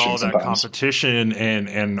 there's all that competition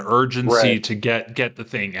and urgency to get the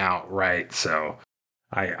thing out, right? So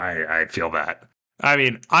I feel that. I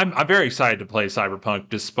mean, I'm very excited to play Cyberpunk,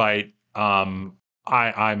 despite I'm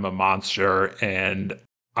a monster, and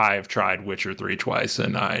I've tried Witcher 3 twice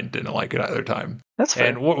and I didn't like it either time. That's fair.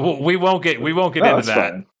 And we won't get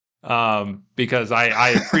into that. Because I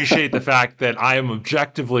appreciate the fact that I am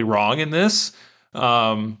objectively wrong in this.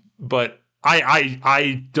 But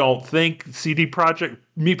I don't think CD Projekt,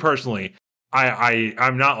 me personally,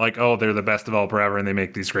 I'm not like, oh, they're the best developer ever and they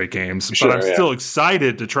make these great games. Sure, but I'm still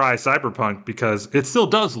excited to try Cyberpunk because it still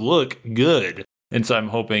does look good. And so I'm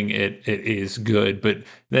hoping it is good. But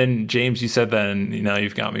then, James, you said that, and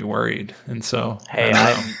you've got me worried. And so, hey,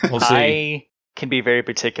 we'll see. I can be very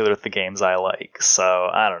particular with the games I like. So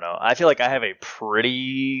I don't know. I feel like I have a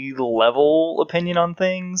pretty level opinion on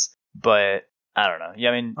things, but I don't know. Yeah,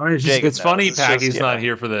 I mean, it's funny Packy's not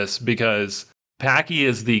here for this, because Packy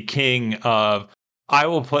is the king of, I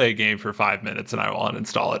will play a game for 5 minutes and I will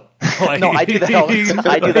uninstall it. Like, no, I do that all the time.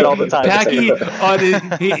 I do that all the time. Packy,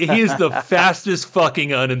 he is the fastest fucking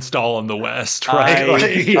uninstall in the West, right? I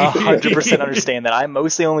 100% understand that. I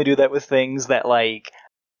mostly only do that with things that like,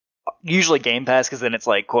 usually Game Pass, because then it's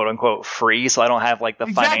like quote unquote free, so I don't have like the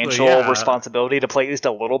financial responsibility to play at least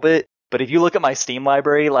a little bit. But if you look at my Steam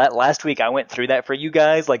library, last week I went through that for you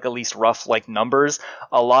guys, like at least rough like numbers.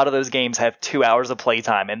 A lot of those games have 2 hours of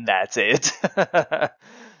playtime, and that's it.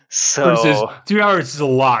 So 2 hours is a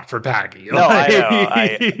lot for Paggy. No,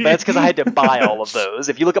 I know. That's because I had to buy all of those.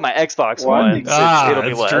 If you look at my Xbox One, it'll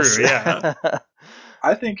be less. True, yeah.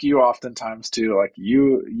 I think you oftentimes too, like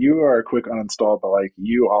you are a quick uninstall, but like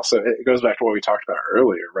you also, it goes back to what we talked about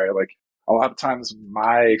earlier, right? Like a lot of times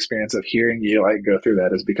my experience of hearing you like go through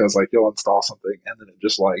that is because like you'll install something and then it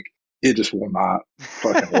just will not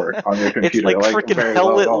fucking work on your computer. It's like freaking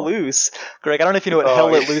Hell Let Loose. Greg, I don't know if you know what Hell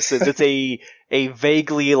Let Loose is. It's a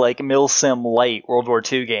vaguely like Milsim light World War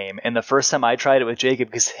II game. And the first time I tried it with Jacob,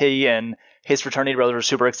 because he and his fraternity brothers were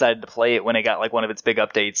super excited to play it when it got like one of its big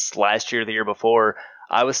updates last year, the year before.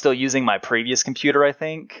 I was still using my previous computer, I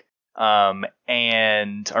think. Or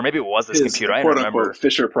maybe it was this computer. I don't remember.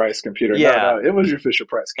 Fisher Price computer. Yeah. No, it was your Fisher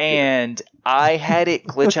Price computer. And I had it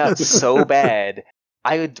glitch out so bad.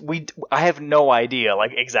 I have no idea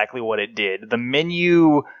like exactly what it did. The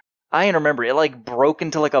menu, I don't remember. It like broke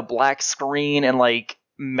into like a black screen and like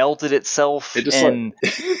melted itself.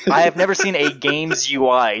 I have never seen a game's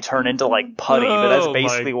UI turn into like putty, but that's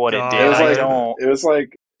basically what it did. It was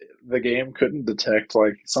like the game couldn't detect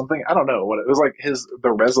like something. I don't know what it was like.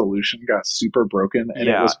 The resolution got super broken, and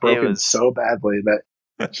it was broken so badly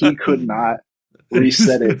that he could not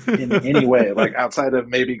reset it in any way, like outside of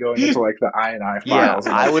maybe going into like the INI files.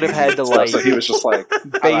 Yeah, I would have had to like. So he was just like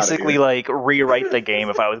basically like rewrite the game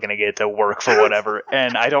if I was going to get it to work for whatever.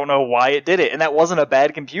 And I don't know why it did it. And that wasn't a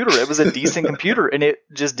bad computer; it was a decent computer, and it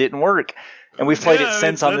just didn't work. And we've played it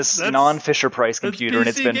since on this non-Fisher Price computer, and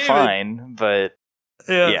it's been fine. But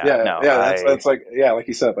that's like like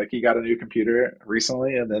you said, like he got a new computer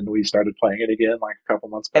recently, and then we started playing it again like a couple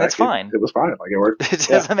months back, and it's fine. It was fine, like it worked. It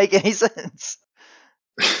doesn't make any sense.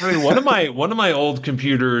 I mean, one of my old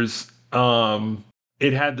computers,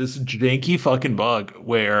 it had this janky fucking bug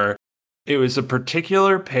where it was a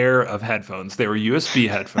particular pair of headphones. They were USB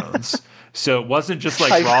headphones. So it wasn't just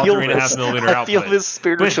like raw 3.5 millimeter output. I feel this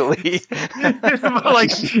spiritually.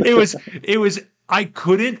 Like it was I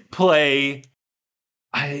couldn't play.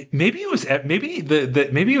 Maybe it was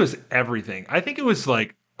everything. I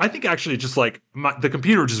think actually just like the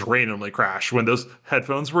computer just randomly crashed when those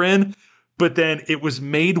headphones were in. But then it was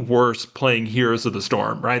made worse playing Heroes of the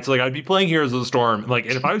Storm, right? So like I'd be playing Heroes of the Storm, like,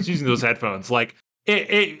 and if I was using those headphones, like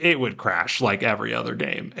it would crash like every other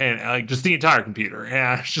game, and like just the entire computer.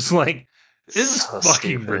 And it's just like, this is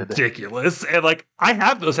fucking ridiculous. And like I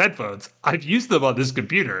have those headphones, I've used them on this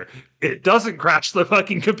computer. It doesn't crash the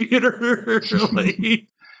fucking computer. Like,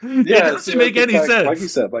 it doesn't make any sense. Like you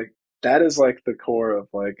said, like that is like the core of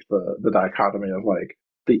like the dichotomy of like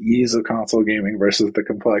the ease of console gaming versus the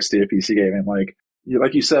complexity of PC gaming. Like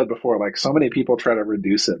you said before, like so many people try to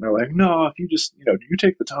reduce it, and they're like, no, if you just you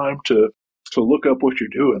take the time to look up what you're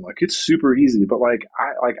doing, like it's super easy. But like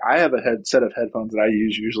I have a set of headphones that I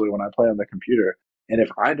use usually when I play on the computer, and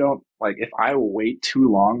if I wait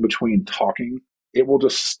too long between talking, it will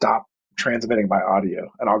just stop transmitting my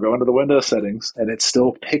audio, and I'll go into the Windows settings, and it's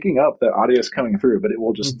still picking up that audio is coming through, but it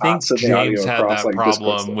will just not send the audio across. Like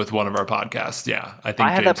problem with one of our podcasts. Yeah, I think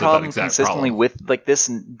I had that problem consistently with like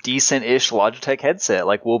this decent-ish Logitech headset.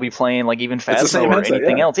 Like we'll be playing like even Phasmo or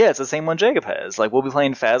anything else. Yeah, it's the same one Jacob has. Like we'll be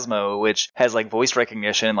playing Phasmo, which has like voice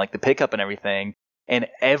recognition, like the pickup and everything, and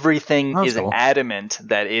everything is adamant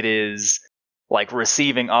that it is like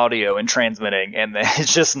receiving audio and transmitting, and then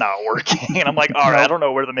it's just not working. And I'm like, all right, I don't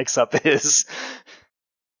know where the mix-up is.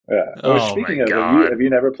 Yeah. Speaking of, have you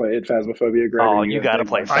never played Phasmophobia, Greg? Oh, you got to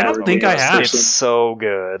play Phasmophobia. I don't think I have. It's so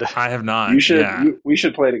good. I have not. You should. We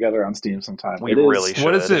should play together on Steam sometime. We really should.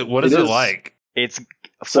 What is it? What is it like? It's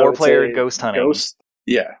 4-player ghost hunting.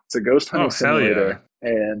 It's a ghost hunting simulator,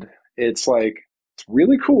 and it's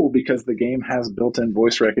really cool because the game has built-in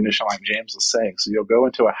voice recognition, like James was saying. So you'll go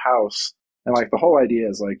into a house. And like the whole idea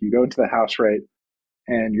is like you go into the house, right,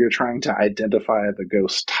 and you're trying to identify the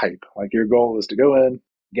ghost type. Like your goal is to go in,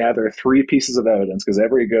 gather 3 pieces of evidence, because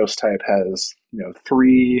every ghost type has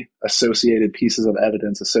 3 associated pieces of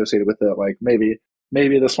evidence associated with it. Like maybe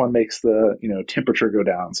this one makes the temperature go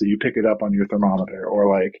down, so you pick it up on your thermometer,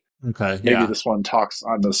 or like maybe this one talks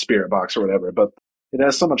on the spirit box or whatever. But it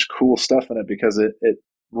has so much cool stuff in it because it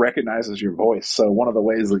recognizes your voice. So one of the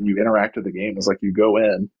ways that you interact with the game is like you go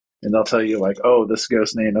in, and they'll tell you like, oh, this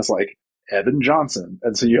ghost name is like Evan Johnson.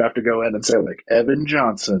 And so you have to go in and say like, Evan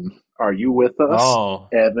Johnson, are you with us? Oh.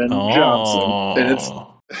 Evan Johnson. And it's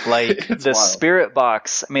like the wild. Spirit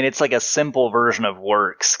box. I mean, it's like a simple version of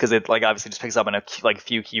Works, because it like obviously just picks up in a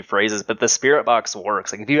few key phrases, but the Spirit box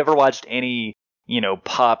works. Like if you ever watched any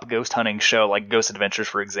pop ghost hunting show like Ghost Adventures,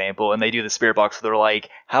 for example, and they do the spirit box where they're like,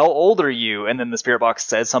 "How old are you?" And then the spirit box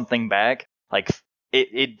says something back. Like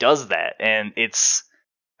it does that, and it's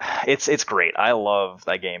great. I love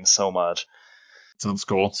that game so much. Sounds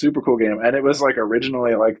cool. Super cool game. And it was like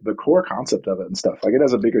originally like the core concept of it and stuff. Like it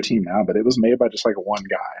has a bigger team now, but it was made by just like one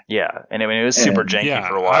guy. Yeah. And I mean, it was super janky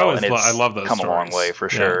for a while. I love those come stories. A long way for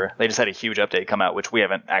sure. They just had a huge update come out, which we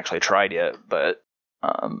haven't actually tried yet, but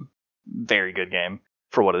very good game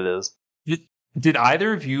for what it is. Did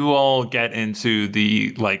either of you all get into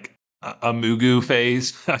the like Amugu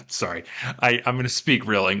phase? Sorry, I'm going to speak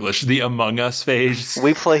real English. The Among Us phase.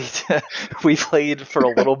 We played for a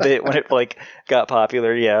little bit when it like got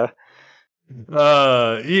popular. Yeah.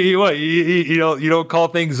 You don't call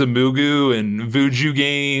things Amugu and Vuju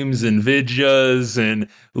games and Vidjas and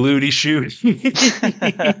Looty Shoot. You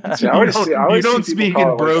don't speak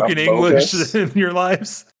in broken English in your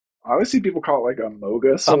lives. I always see people call it like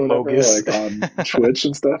Amogus or whatever, like on Twitch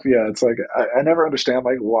and stuff. Yeah, it's like I never understand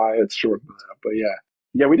like why it's short for that. But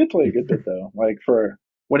yeah, we did play a good bit though. Like for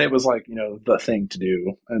when it was like the thing to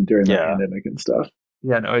do and during the pandemic and stuff.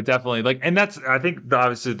 Yeah, no, it definitely and that's I think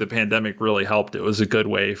obviously the pandemic really helped. It was a good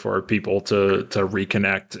way for people to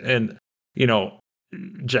reconnect. And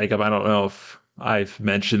Jacob, I don't know if I've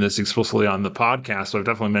mentioned this explicitly on the podcast, but I've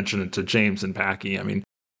definitely mentioned it to James and Packy. I mean,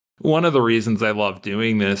 one of the reasons I love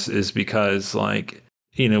doing this is because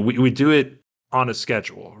we do it on a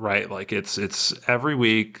schedule, right? Like it's every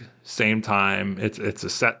week, same time. It's a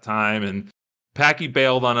set time, and Packy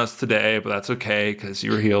bailed on us today, but that's okay because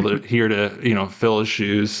you were here to fill his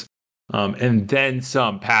shoes, and then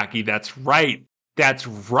some. Packy, that's right,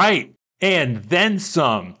 and then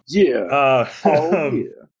some. Yeah. Yeah.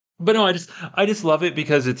 But no, I just love it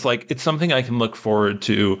because it's like it's something I can look forward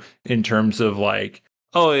to in terms of like,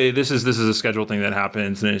 oh, hey, this is a scheduled thing that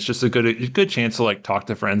happens, and it's just a good chance to like talk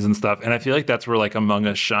to friends and stuff. And I feel like that's where like Among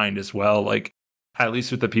Us shined as well. Like at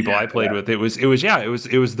least with the people I played with, it was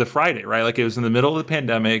the Friday, right? Like it was in the middle of the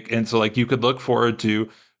pandemic, and so like you could look forward to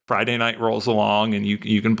Friday night rolls along, and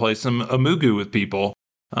you can play some Amugu with people.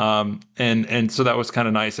 And so that was kind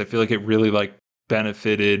of nice. I feel like it really like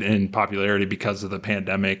benefited in popularity because of the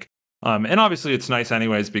pandemic. And obviously it's nice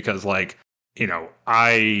anyways because like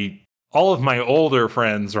all of my older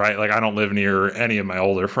friends, right? Like I don't live near any of my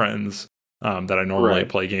older friends that I normally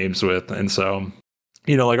play games with. And so,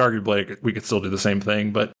 like arguably we could still do the same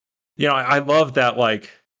thing. But, I love that, like,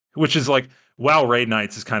 which is like WoW Raid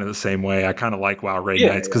Nights is kind of the same way. I kind of like WoW Raid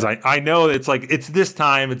Nights because I know it's like, it's this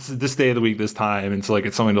time, it's this day of the week, this time. And so like,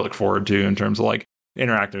 it's something to look forward to in terms of like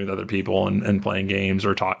interacting with other people and playing games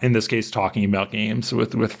or in this case, talking about games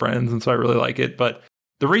with friends. And so I really like it. But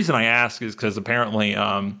the reason I ask is because apparently,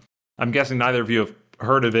 I'm guessing neither of you have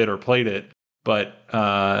heard of it or played it, but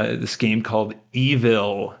this game called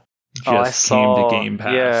Evil just came to Game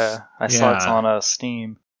Pass. Yeah, I saw it's on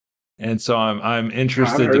Steam, and so I'm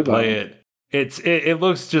interested to play it. It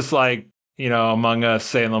looks just like Among Us,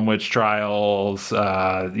 Salem Witch Trials,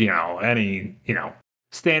 any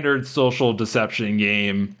standard social deception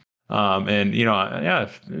game, and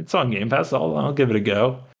if it's on Game Pass, I'll give it a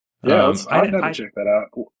go. Yeah, I'll never check that out.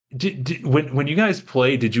 When you guys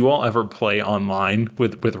play, did you all ever play online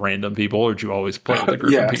with random people, or did you always play with a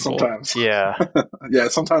group of people? Sometimes. Yeah, yeah.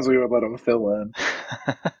 Sometimes we would let them fill in.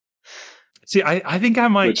 See, I think I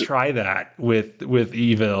might try that with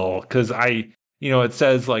Evil because it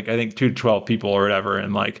says like I think 2 to 12 people or whatever,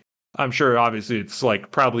 and like I'm sure obviously it's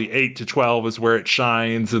like probably 8 to 12 is where it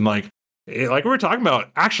shines, and like we were talking about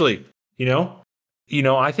actually,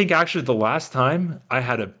 I think actually the last time I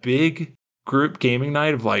had a big group gaming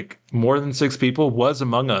night of like more than 6 people was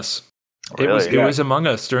Among Us. Really? It was Among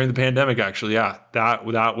Us during the pandemic, actually. Yeah, that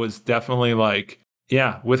was definitely like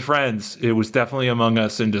with friends. It was definitely Among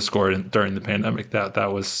Us in Discord during the pandemic.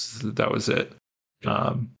 That was it.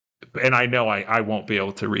 And I know I won't be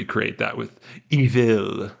able to recreate that with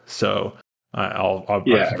Evil, so I'm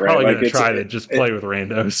probably gonna try to just play with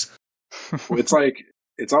randos. It's like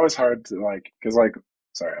it's always hard to like because like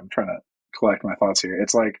sorry, I'm trying to collect my thoughts here.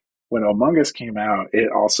 It's like when Among Us came out, it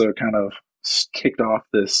also kind of kicked off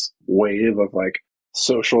this wave of like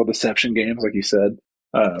social deception games, like you said.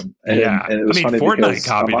 And it was funny Fortnite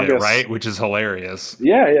copied it, right? Which is hilarious.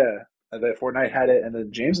 Yeah. That Fortnite had it, and then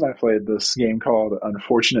James and I played this game called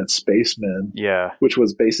Unfortunate Spacemen. Yeah, which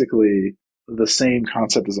was basically the same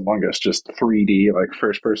concept as Among Us, just 3D, like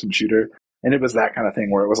first-person shooter. And it was that kind of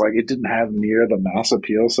thing where it was like it didn't have near the mass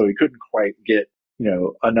appeal, so we couldn't quite get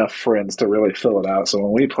enough friends to really fill it out. So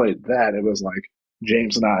when we played that, it was like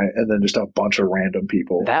James and I, and then just a bunch of random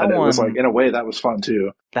people. It was like, in a way, that was fun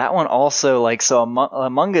too. That one also, like, so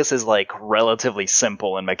Among Us is like relatively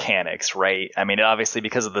simple in mechanics, right? I mean, obviously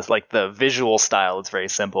because of this, like the visual style, it's very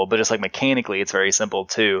simple, but just like mechanically, it's very simple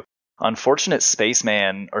too. Unfortunate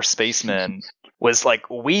Spaceman was like,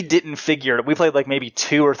 we didn't figure it. We played like maybe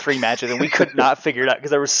 2 or 3 matches and we could not figure it out because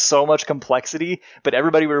there was so much complexity, but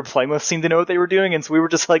everybody we were playing with seemed to know what they were doing. And so we were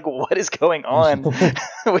just like, what is going on?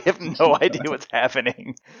 We have no idea what's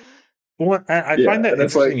happening. Well, I find that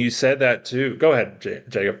interesting. Like, you said that too. Go ahead,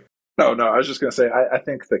 Jacob. No, I was just going to say, I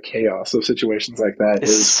think the chaos of situations like that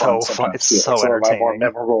is so fun. It's so some entertaining. Of my more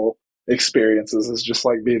memorable experiences is just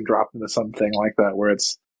like being dropped into something like that where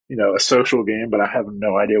it's, a social game, but I have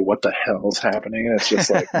no idea what the hell's happening. And it's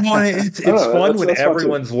just like, well, it's fun when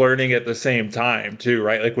everyone's learning at the same time too,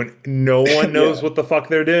 right? Like when no one knows what the fuck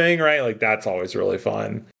they're doing, right? Like that's always really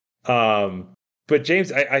fun. But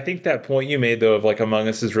James, I think that point you made though of like Among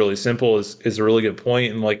Us is really simple is a really good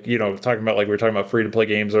point. And like, talking about like we were talking about free to play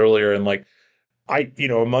games earlier, and like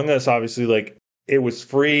Among Us obviously like it was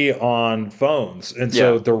free on phones. And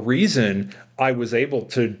so the reason I was able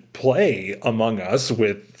to play Among Us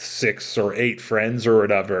with 6 or 8 friends or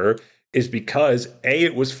whatever is because A,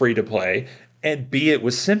 it was free to play, and B, it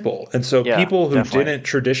was simple. And so people who didn't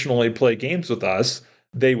traditionally play games with us,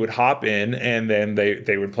 they would hop in and then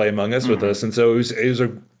they would play Among Us with us. And so it was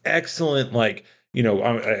an excellent, like,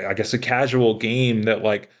 I guess a casual game that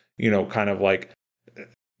like, kind of like,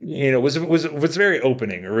 was very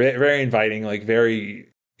opening, very inviting, like very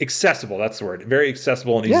accessible. That's the word. Very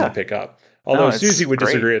accessible and easy to pick up. Although Susie would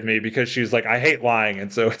disagree with me because she was like, I hate lying.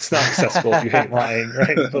 And so it's not accessible if you hate lying,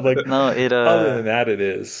 right? But like, other than that, it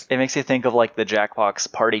is. It makes you think of like the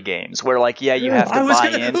Jackbox party games where like, you have to buy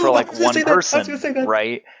in for like one person,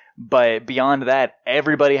 right? But beyond that,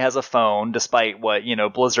 everybody has a phone, despite what,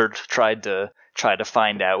 Blizzard tried to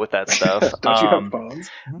find out with that stuff. Don't you have phones?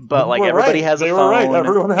 But like everybody has a phone. Right.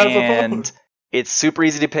 Everyone has a phone. It's super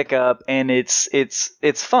easy to pick up, and it's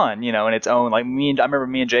fun, in its own. Like I remember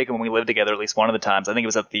me and Jacob when we lived together at least one of the times. I think it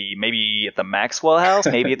was maybe at the Maxwell house,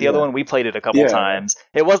 maybe at the other one. We played it a couple times.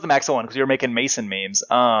 It was the Maxwell one because we were making Mason memes.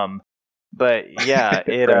 But yeah,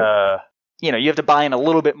 it you have to buy in a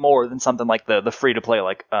little bit more than something like the free to play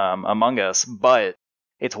like Among Us, but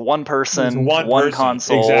it's one person, one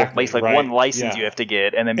console, basically one license you have to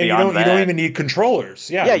get, and then beyond you don't even need controllers.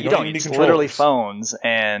 Yeah, you don't. It's literally phones,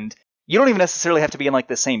 and you don't even necessarily have to be in like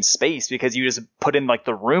the same space because you just put in like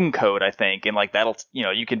the room code, I think, and like that'll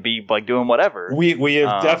you can be like doing whatever. We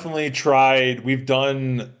have definitely tried. We've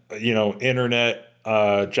done internet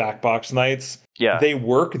Jackbox nights. Yeah, they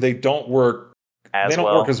work. They don't work. They don't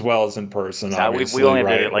work as well as in person. Obviously, we only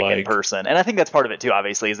did it like in person, and I think that's part of it too.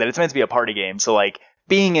 Obviously, is that it's meant to be a party game, so like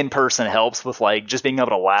being in person helps with like just being able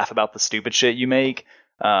to laugh about the stupid shit you make.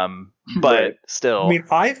 But still, I mean,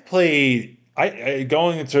 I've played.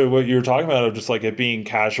 Going into what you were talking about of just like it being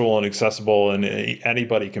casual and accessible and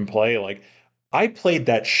anybody can play, like I played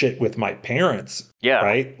that shit with my parents. Yeah.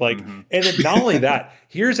 Right. Like, and then not only that,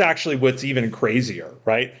 here's actually what's even crazier,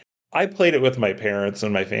 right? I played it with my parents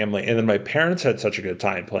and my family, and then my parents had such a good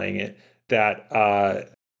time playing it that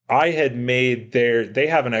I had made they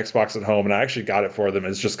have an Xbox at home, and I actually got it for them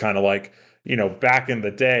as just kind of like, back in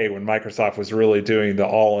the day when Microsoft was really doing the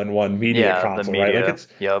all-in-one media console, right? Like it's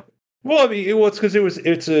Well, I mean, it's because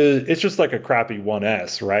it's just like a crappy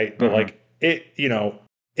 1S, right? But like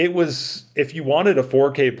it was, if you wanted a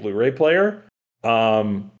 4K Blu-ray player,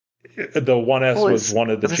 the 1S was one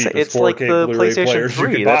of the cheapest 4K Blu-ray players you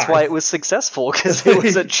could buy. That's why it was successful, because it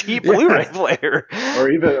was a cheap Blu-ray player. Or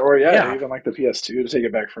even like the PS2 to take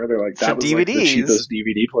it back further, like that was like the cheapest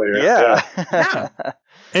DVD player. Yeah.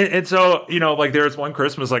 And so, like there was one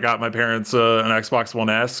Christmas I got my parents an Xbox One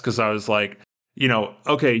S because I was like,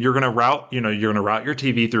 okay, you're gonna route your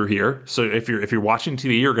TV through here. So if you're watching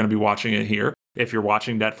TV, you're gonna be watching it here. If you're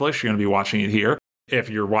watching Netflix, you're gonna be watching it here. If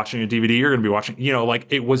you're watching a DVD, you're gonna be watching, like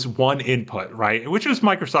it was one input, right? Which was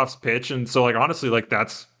Microsoft's pitch. And so like honestly, like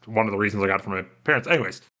that's one of the reasons I got it from my parents.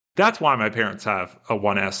 Anyways, that's why my parents have a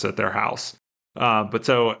 1S at their house. But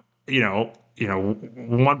so,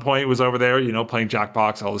 one point was over there, playing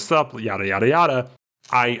Jackbox, all this stuff, yada yada yada.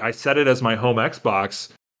 I set it as my home Xbox.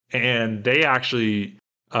 And they actually,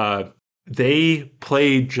 they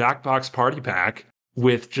played Jackbox Party Pack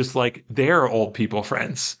with just like their old people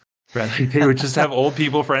friends. Right? Like, they would just have old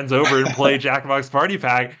people friends over and play Jackbox Party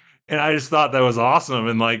Pack. And I just thought that was awesome.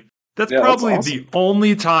 And like, that's probably awesome. The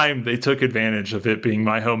only time they took advantage of it being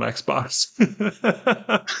my home Xbox.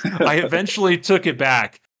 I eventually took it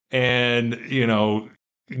back and, I'm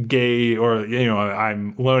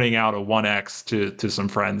loaning out a 1X to some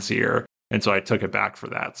friends here. And so I took it back for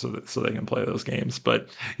that so they can play those games. But,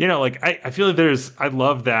 like I feel like I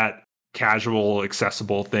love that casual,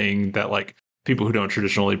 accessible thing that like people who don't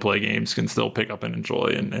traditionally play games can still pick up and enjoy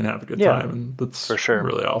and have a good time. And that's for sure.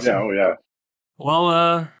 Really awesome. Yeah, oh yeah.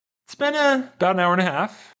 Well, it's been about an hour and a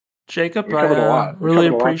half. Jacob, I really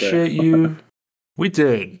appreciate you. We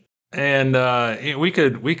did. And we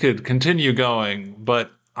could continue going,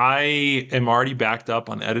 but I am already backed up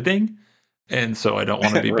on editing. And so I don't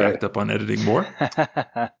want to be right. backed up on editing more.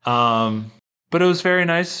 But it was very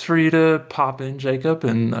nice for you to pop in, Jacob,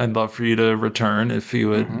 and I'd love for you to return if you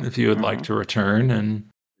would like to return. And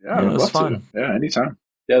yeah, it was fun. To. Yeah, anytime.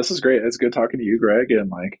 Yeah, this is great. It's good talking to you, Greg, and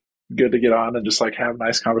like good to get on and just like have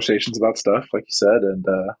nice conversations about stuff, like you said. And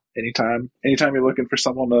anytime you're looking for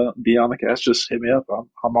someone to be on the cast, just hit me up.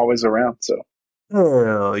 I'm always around. So.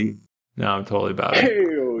 Hell yeah. No, I'm totally about it.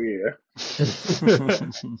 Hell yeah.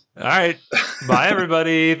 All right. Bye,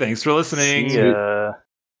 everybody. Thanks for listening. See ya.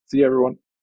 See you, everyone.